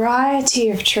a variety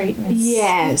of treatments.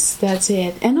 Yes, that's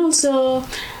it. And also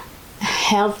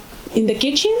help in the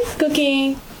kitchen,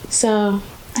 cooking. So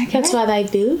that's what I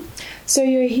do. So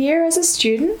you're here as a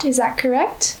student, is that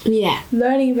correct? Yeah.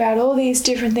 Learning about all these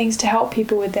different things to help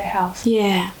people with their health.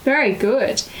 Yeah. Very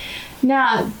good.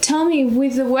 Now, tell me,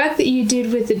 with the work that you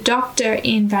did with the doctor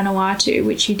in Vanuatu,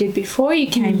 which you did before you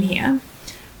came here,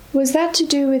 was that to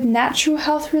do with natural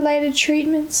health related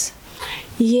treatments?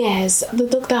 Yes, the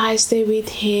doctor I stayed with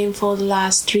him for the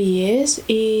last 3 years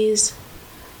is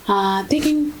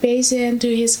taking patients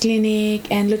to his clinic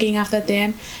and looking after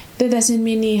them. That doesn't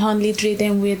mean he only treat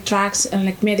them with drugs and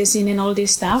like medicine and all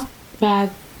this stuff,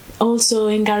 but also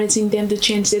encouraging them to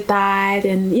change their diet,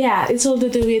 and yeah, it's all to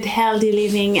do with healthy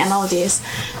living and all this.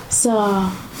 So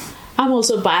I'm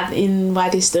also bad in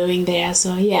what he's doing there.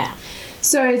 So yeah.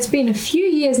 So it's been a few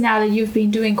years now that you've been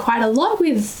doing quite a lot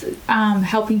with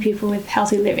helping people with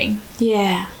healthy living.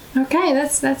 Yeah. Okay,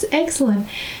 that's excellent.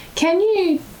 Can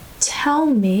you tell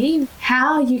me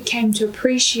how you came to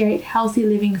appreciate healthy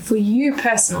living for you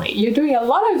personally? You're doing a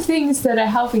lot of things that are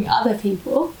helping other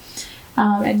people,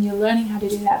 and you're learning how to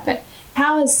do that. But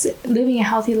how has living a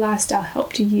healthy lifestyle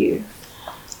helped you?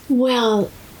 Well,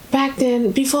 back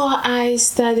then, before I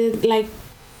started like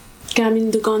coming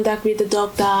into contact with the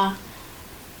doctor,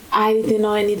 I didn't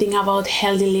know anything about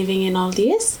healthy living and all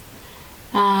this.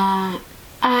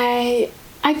 I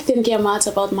didn't care much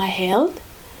about my health.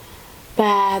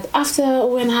 But after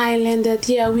when I learned that,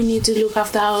 we need to look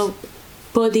after our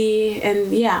body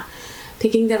and,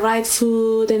 taking the right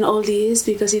food and all this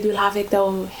because it will affect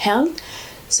our health.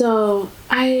 So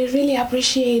I really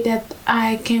appreciate that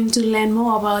I came to learn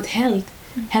more about healthy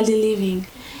living.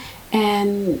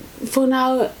 And for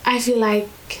now, I feel like,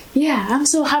 I'm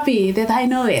so happy that I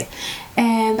know it.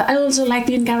 And I also like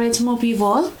to encourage more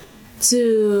people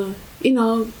to,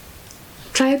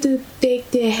 try to take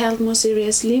their health more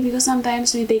seriously, because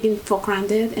sometimes we take it for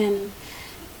granted and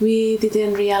we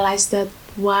didn't realize that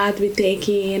what we take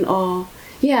in, and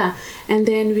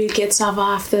then we get suffer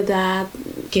after that,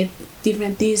 get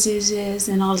different diseases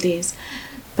and all this.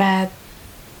 But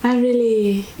I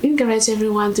really encourage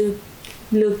everyone to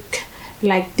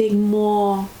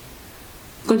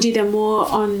consider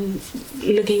more on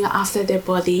looking after their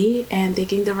body and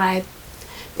taking the right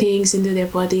things into their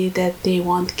body that they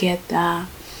won't get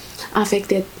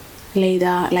affected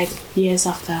later, like years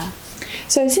after.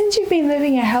 So since you've been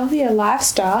living a healthier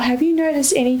lifestyle, have you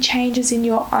noticed any changes in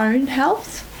your own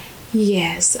health?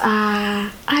 Yes,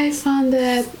 I found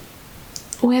that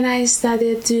when I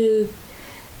started to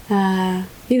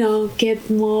get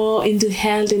more into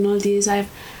health and all this,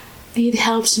 it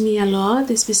helps me a lot,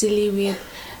 especially with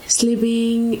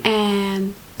sleeping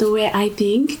and the way I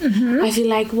think. Mm-hmm. I feel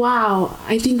like, wow,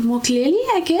 I think more clearly,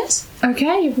 I guess.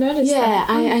 Okay, you've noticed that.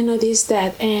 Yeah, I noticed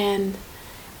that. And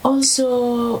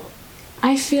also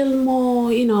I feel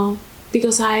more,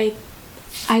 because I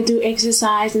do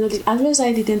exercise. At first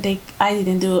I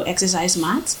didn't do exercise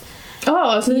much.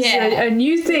 Oh, so this is a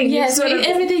new thing. Yes,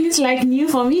 everything is like new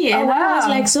for me. And I was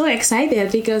like so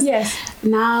excited because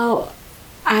now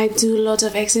I do lots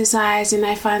of exercise and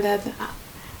I find that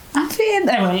I'm fit.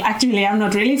 Well, actually, I'm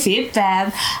not really fit,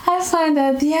 but I find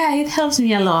that, it helps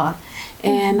me a lot.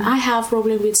 And I have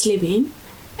problem with sleeping.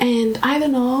 And I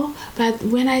don't know, but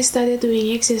when I started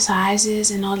doing exercises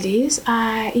and all this,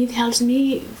 it helps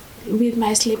me with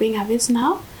my sleeping habits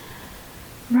now.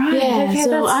 Right. Yeah, okay,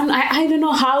 so I don't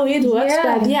know how it works,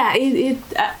 but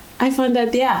I found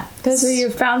that, So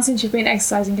you've found since you've been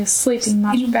exercising, you're sleeping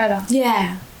much better.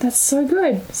 Yeah. That's so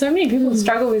good. So many people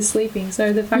struggle with sleeping.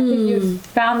 So the fact that you've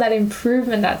found that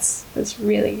improvement, that's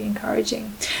really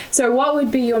encouraging. So what would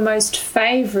be your most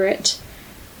favourite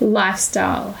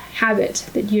lifestyle habit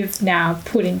that you've now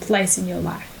put in place in your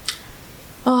life?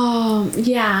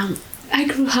 I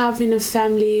grew up in a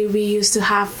family, we used to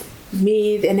have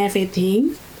meat and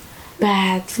everything.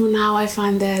 But for now, I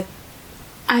find that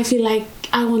I feel like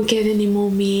I won't get any more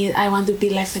meat. I want to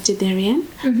be like vegetarian.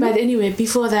 Mm-hmm. But anyway,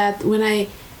 before that,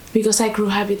 because I grew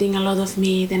up eating a lot of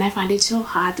meat and I find it so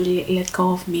hard to let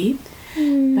go of meat.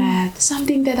 But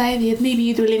something that I did,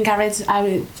 maybe it will encourage,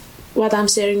 what I'm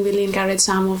sharing will encourage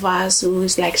some of us who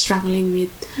is like struggling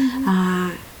with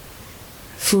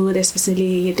food,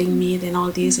 especially eating meat and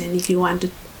all this. And if you want to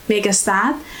make a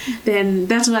start, then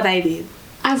that's what I did.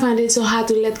 I find it so hard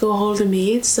to let go of all the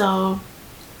meat.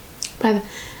 But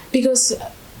because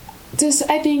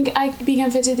I think I became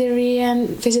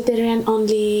vegetarian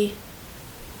only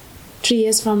 3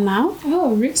 years from now.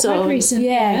 Oh, quite recently.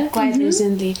 Yeah, quite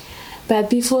recently. But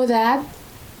before that,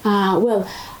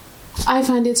 I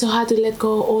find it so hard to let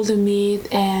go of all the meat,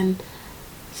 and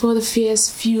for the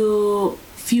first few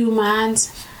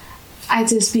months, I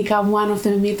just become one of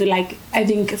the meat. Like, I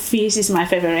think fish is my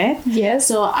favorite. Yes.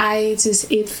 So I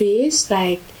just eat fish,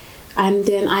 and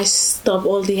then I stop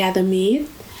all the other meat,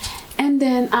 and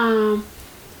then I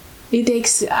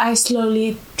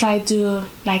slowly try to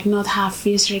not have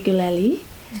fish regularly.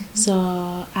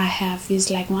 So I have fish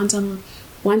once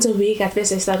a week. At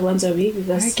first I start once a week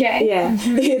because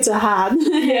it's hard.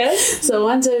 Yes. So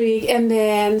once a week, and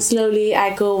then slowly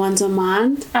I go once a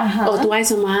month or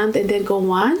twice a month, and then go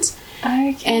once.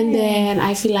 Okay. And then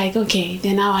I feel like, okay,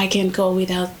 then now I can go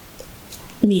without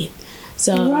meat.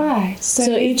 So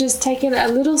So you just take it a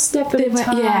little step at a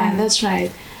time. Yeah, that's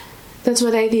right. That's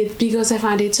what I did because I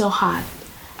found it so hard.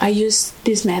 I used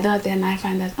this method and I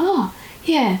find that,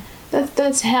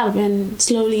 that's help, and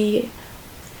slowly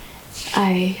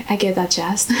I get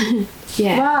adjusted.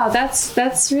 Wow,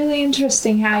 that's really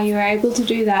interesting how you were able to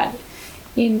do that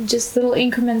in just little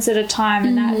increments at a time,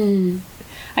 and that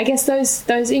I guess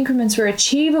those increments were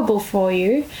achievable for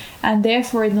you, and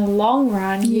therefore in the long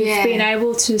run you've been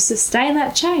able to sustain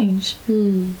that change.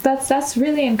 That's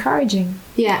really encouraging.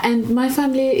 Yeah, and my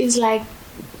family is like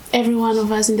every one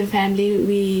of us in the family,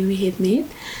 we eat meat.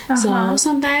 So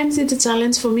sometimes it's a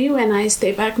challenge for me when I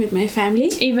stay back with my family.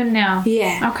 Even now?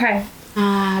 Yeah. Okay.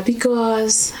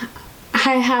 Because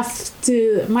I have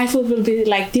to, my food will be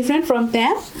like different from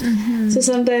them. So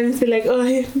sometimes I feel like, oh,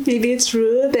 maybe it's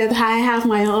rude that I have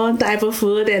my own type of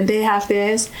food and they have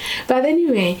this. But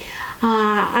anyway,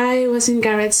 I was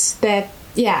encouraged that,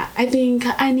 yeah, I think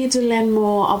I need to learn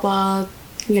more about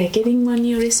like getting more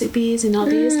new recipes and all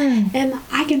this, and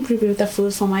I can prepare the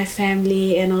food for my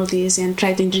family and all this, and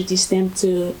try to introduce them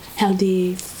to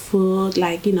healthy food,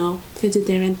 like, you know,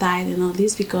 vegetarian diet and all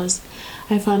this, because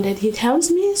I found that it helps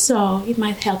me, so it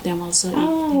might help them also.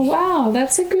 Oh, wow,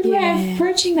 that's a good way of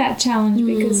approaching that challenge,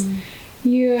 because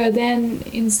you're then,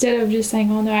 instead of just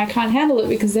saying, oh no, I can't handle it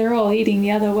because they're all eating the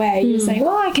other way, you're saying,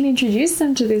 well, I can introduce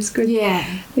them to this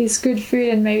good food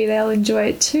and maybe they'll enjoy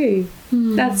it too.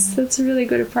 That's a really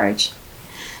good approach.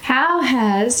 How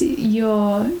has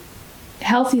your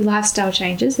healthy lifestyle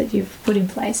changes that you've put in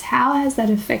place, how has that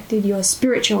affected your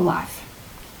spiritual life?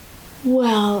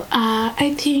 Well,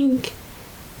 I think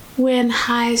when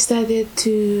I started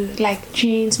to like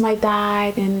change my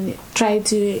diet and try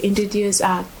to introduce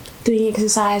doing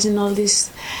exercise and all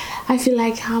this, I feel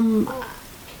like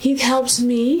it helps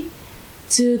me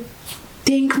to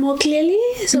think more clearly.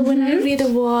 So when I read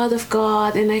the Word of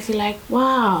God, and I feel like,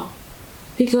 wow,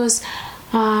 because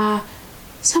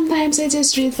sometimes I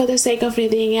just read for the sake of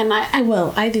reading, and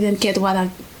I didn't get what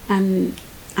I'm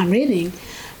reading,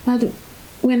 but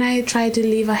when I try to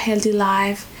live a healthy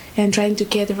life and trying to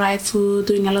get the right food,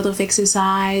 doing a lot of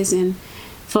exercise and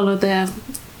follow the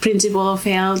principle of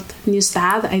health, New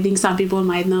Start, I think some people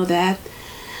might know that.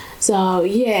 So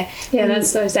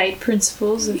that's those 8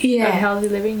 principles of healthy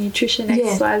living: nutrition,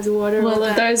 exercise, water, all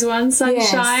of those ones,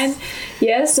 sunshine.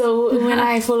 Yes. So when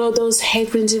I follow those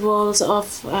 8 principles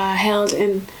of health,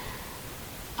 and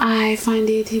I find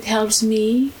it helps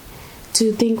me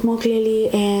to think more clearly,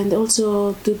 and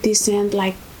also to discern,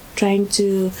 like trying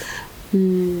to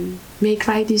make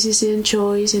right decision,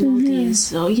 choice, and all this.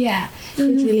 So it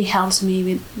really helps me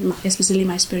with especially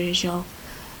my spiritual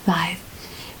life.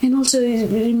 And also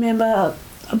remember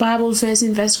a Bible verse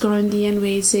in 1 Corinthians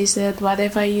where it says that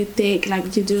whatever you take,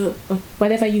 like you do, or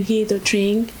whatever you eat or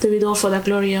drink, do it all for the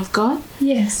glory of God.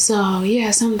 Yes. So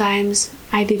sometimes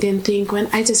I didn't think, when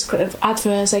I just, at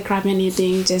first I grab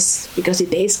anything just because it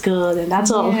tastes good and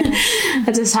that's all.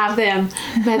 I just have them.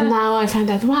 But now I find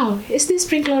that, wow, is this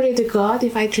bring glory to God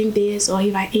if I drink this or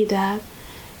if I eat that?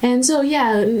 And so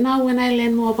now when I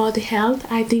learn more about the health,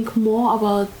 I think more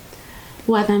about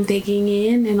what I'm taking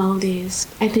in and all this.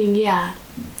 I think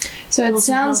so it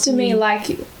sounds to me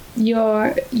like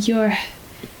your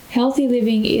healthy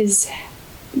living is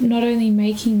not only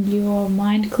making your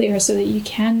mind clearer so that you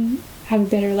can have a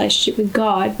better relationship with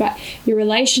God, but your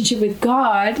relationship with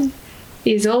God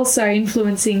is also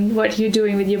influencing what you're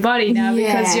doing with your body now,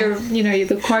 because you're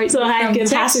the quote. So I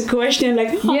can ask a question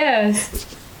like,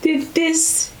 did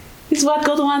this is what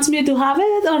God wants me to have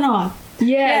it or not?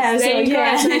 Yes,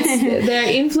 so they're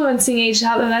influencing each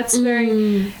other. That's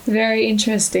very, very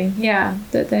interesting. Yeah,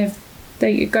 that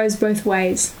it goes both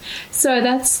ways. So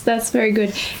that's very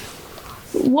good.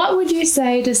 What would you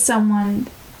say to someone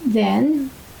then,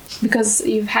 because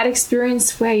you've had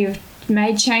experience where you've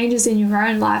made changes in your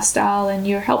own lifestyle and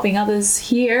you're helping others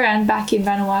here and back in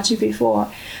Vanuatu before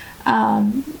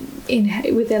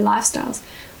with their lifestyles?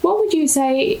 What would you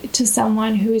say to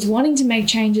someone who is wanting to make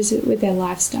changes with their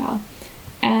lifestyle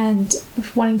and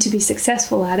wanting to be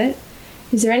successful at it?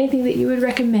 Is there anything that you would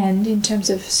recommend in terms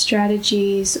of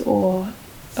strategies or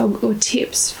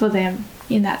tips for them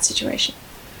in that situation?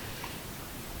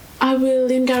 I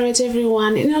will encourage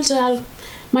everyone, and also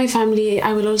my family,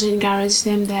 I will also encourage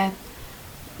them that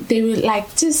they will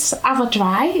just have a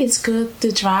try. It's good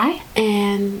to try,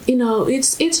 and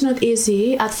it's not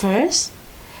easy at first,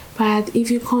 but if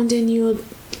you continue,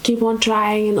 keep on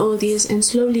trying and all this, and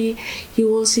slowly you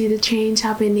will see the change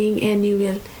happening and you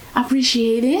will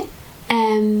appreciate it.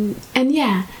 And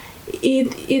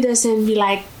it doesn't be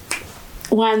like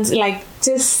once, like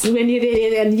just when you did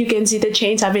it and you can see the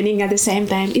change happening at the same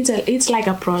time. It's like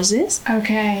a process.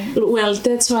 Okay. Well,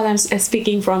 that's what I'm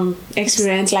speaking from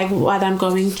experience, like what I'm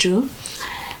going through.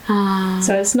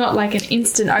 So it's not like an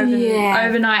instant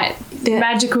overnight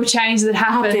magical change that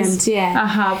happens.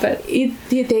 But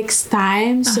it takes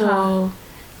time. So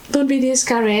don't be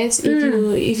discouraged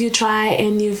if you try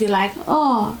and you feel like,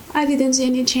 oh, I didn't see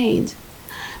any change,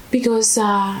 because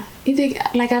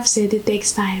like I've said, it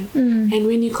takes time. And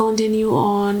when you continue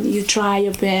on, you try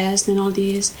your best and all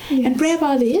this, and pray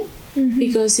about it,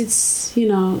 because it's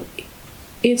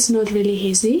it's not really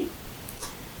easy.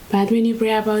 But when you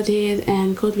pray about it,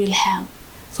 and God will help.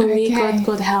 For me,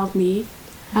 God helped me.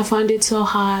 I found it so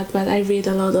hard, but I read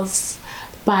a lot of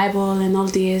Bible and all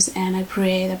this, and I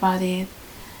prayed about it.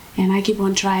 and I keep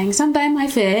on trying. Sometimes I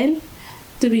fail.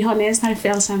 To be honest, I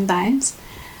fail sometimes.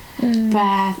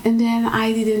 But and then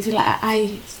I didn't feel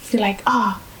like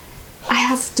I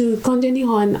have to continue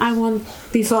on. I want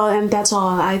before, and that's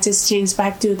all. I just changed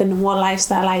back to the normal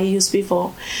lifestyle I used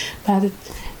before. But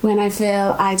when I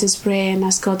fail, I just pray and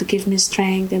ask God to give me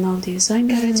strength and all this. So I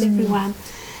encourage everyone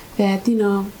that,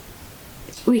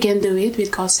 we can do it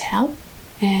with God's help.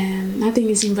 And nothing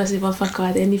is impossible for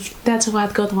God. And if that's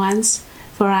what God wants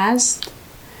for us,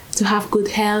 to have good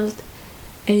health,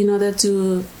 and in order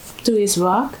to do His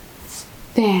work,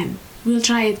 then we'll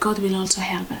try it. God will also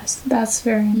help us. That's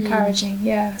very encouraging.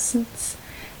 Yes,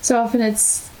 so often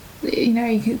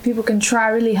people can try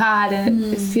really hard, and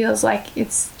it feels like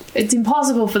it's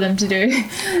impossible for them to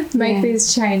make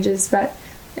these changes. But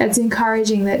it's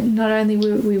encouraging that not only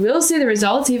we will see the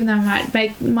results, even though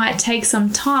it might take some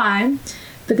time,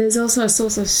 but there's also a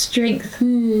source of strength.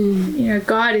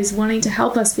 God is wanting to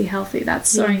help us be healthy. That's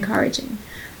so encouraging.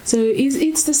 So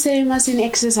it's the same as in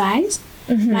exercise.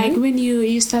 Like when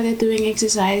you started doing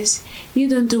exercise, you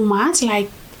don't do much. Like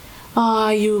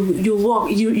you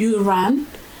walk, you run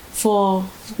for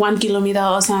 1 kilometer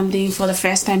or something for the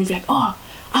first time. You're like, oh,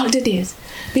 I'll do this,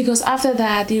 because after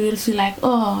that you will feel like,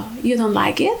 oh, you don't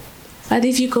like it. But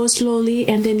if you go slowly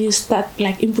and then you start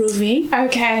like improving,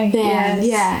 then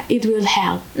it will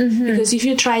help. Because if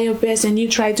you try your best and you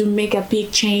try to make a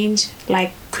big change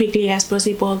like quickly as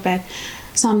possible, but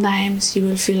sometimes you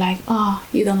will feel like, oh,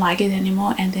 you don't like it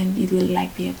anymore, and then it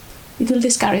will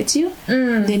discourage you.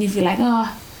 And then you feel like,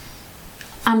 oh,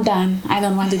 I'm done. I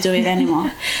don't want to do it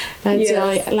anymore. But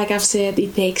so, like I've said,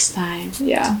 it takes time.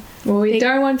 Yeah. Well, we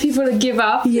don't want people to give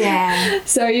up. Yeah.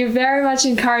 So you very much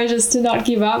encourage us to not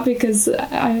give up, because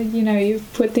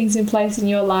you've put things in place in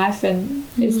your life, and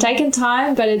it's taken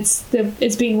time, but it's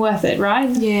been worth it, right?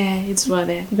 Yeah, it's worth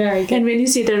it. Very good. And when you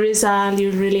see the result,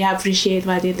 you really appreciate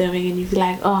what you're doing, and you feel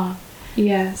like, oh,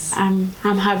 yes, I'm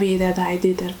happy that I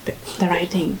did the right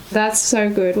thing. That's so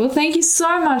good. Well, thank you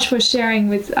so much for sharing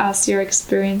with us your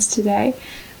experience today.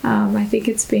 I think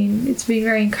it's been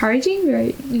very encouraging,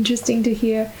 very interesting to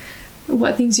hear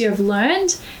what things you have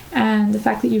learned, and the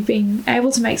fact that you've been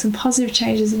able to make some positive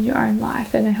changes in your own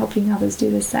life and are helping others do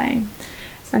the same.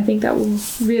 I think that will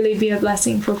really be a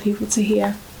blessing for people to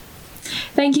hear.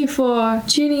 Thank you for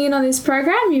tuning in on this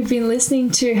program. You've been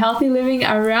listening to Healthy Living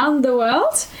Around the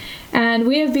World, and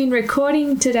we have been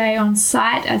recording today on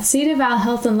site at Cedar Vale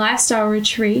Health and Lifestyle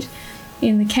Retreat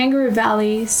in the Kangaroo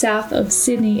Valley, south of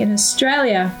Sydney in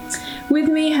Australia. With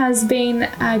me has been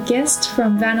a guest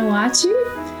from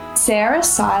Vanuatu, Sarah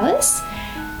Silas,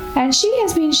 and she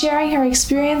has been sharing her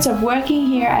experience of working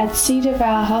here at Cedar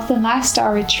Vale Health and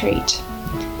Lifestyle Retreat.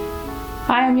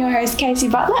 I am your host, Casey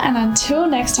Butler, and until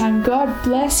next time, God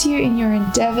bless you in your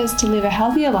endeavours to live a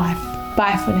healthier life.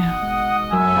 Bye for now.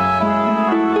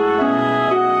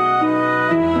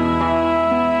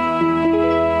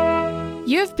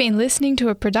 You have been listening to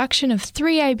a production of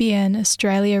 3ABN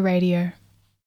Australia Radio.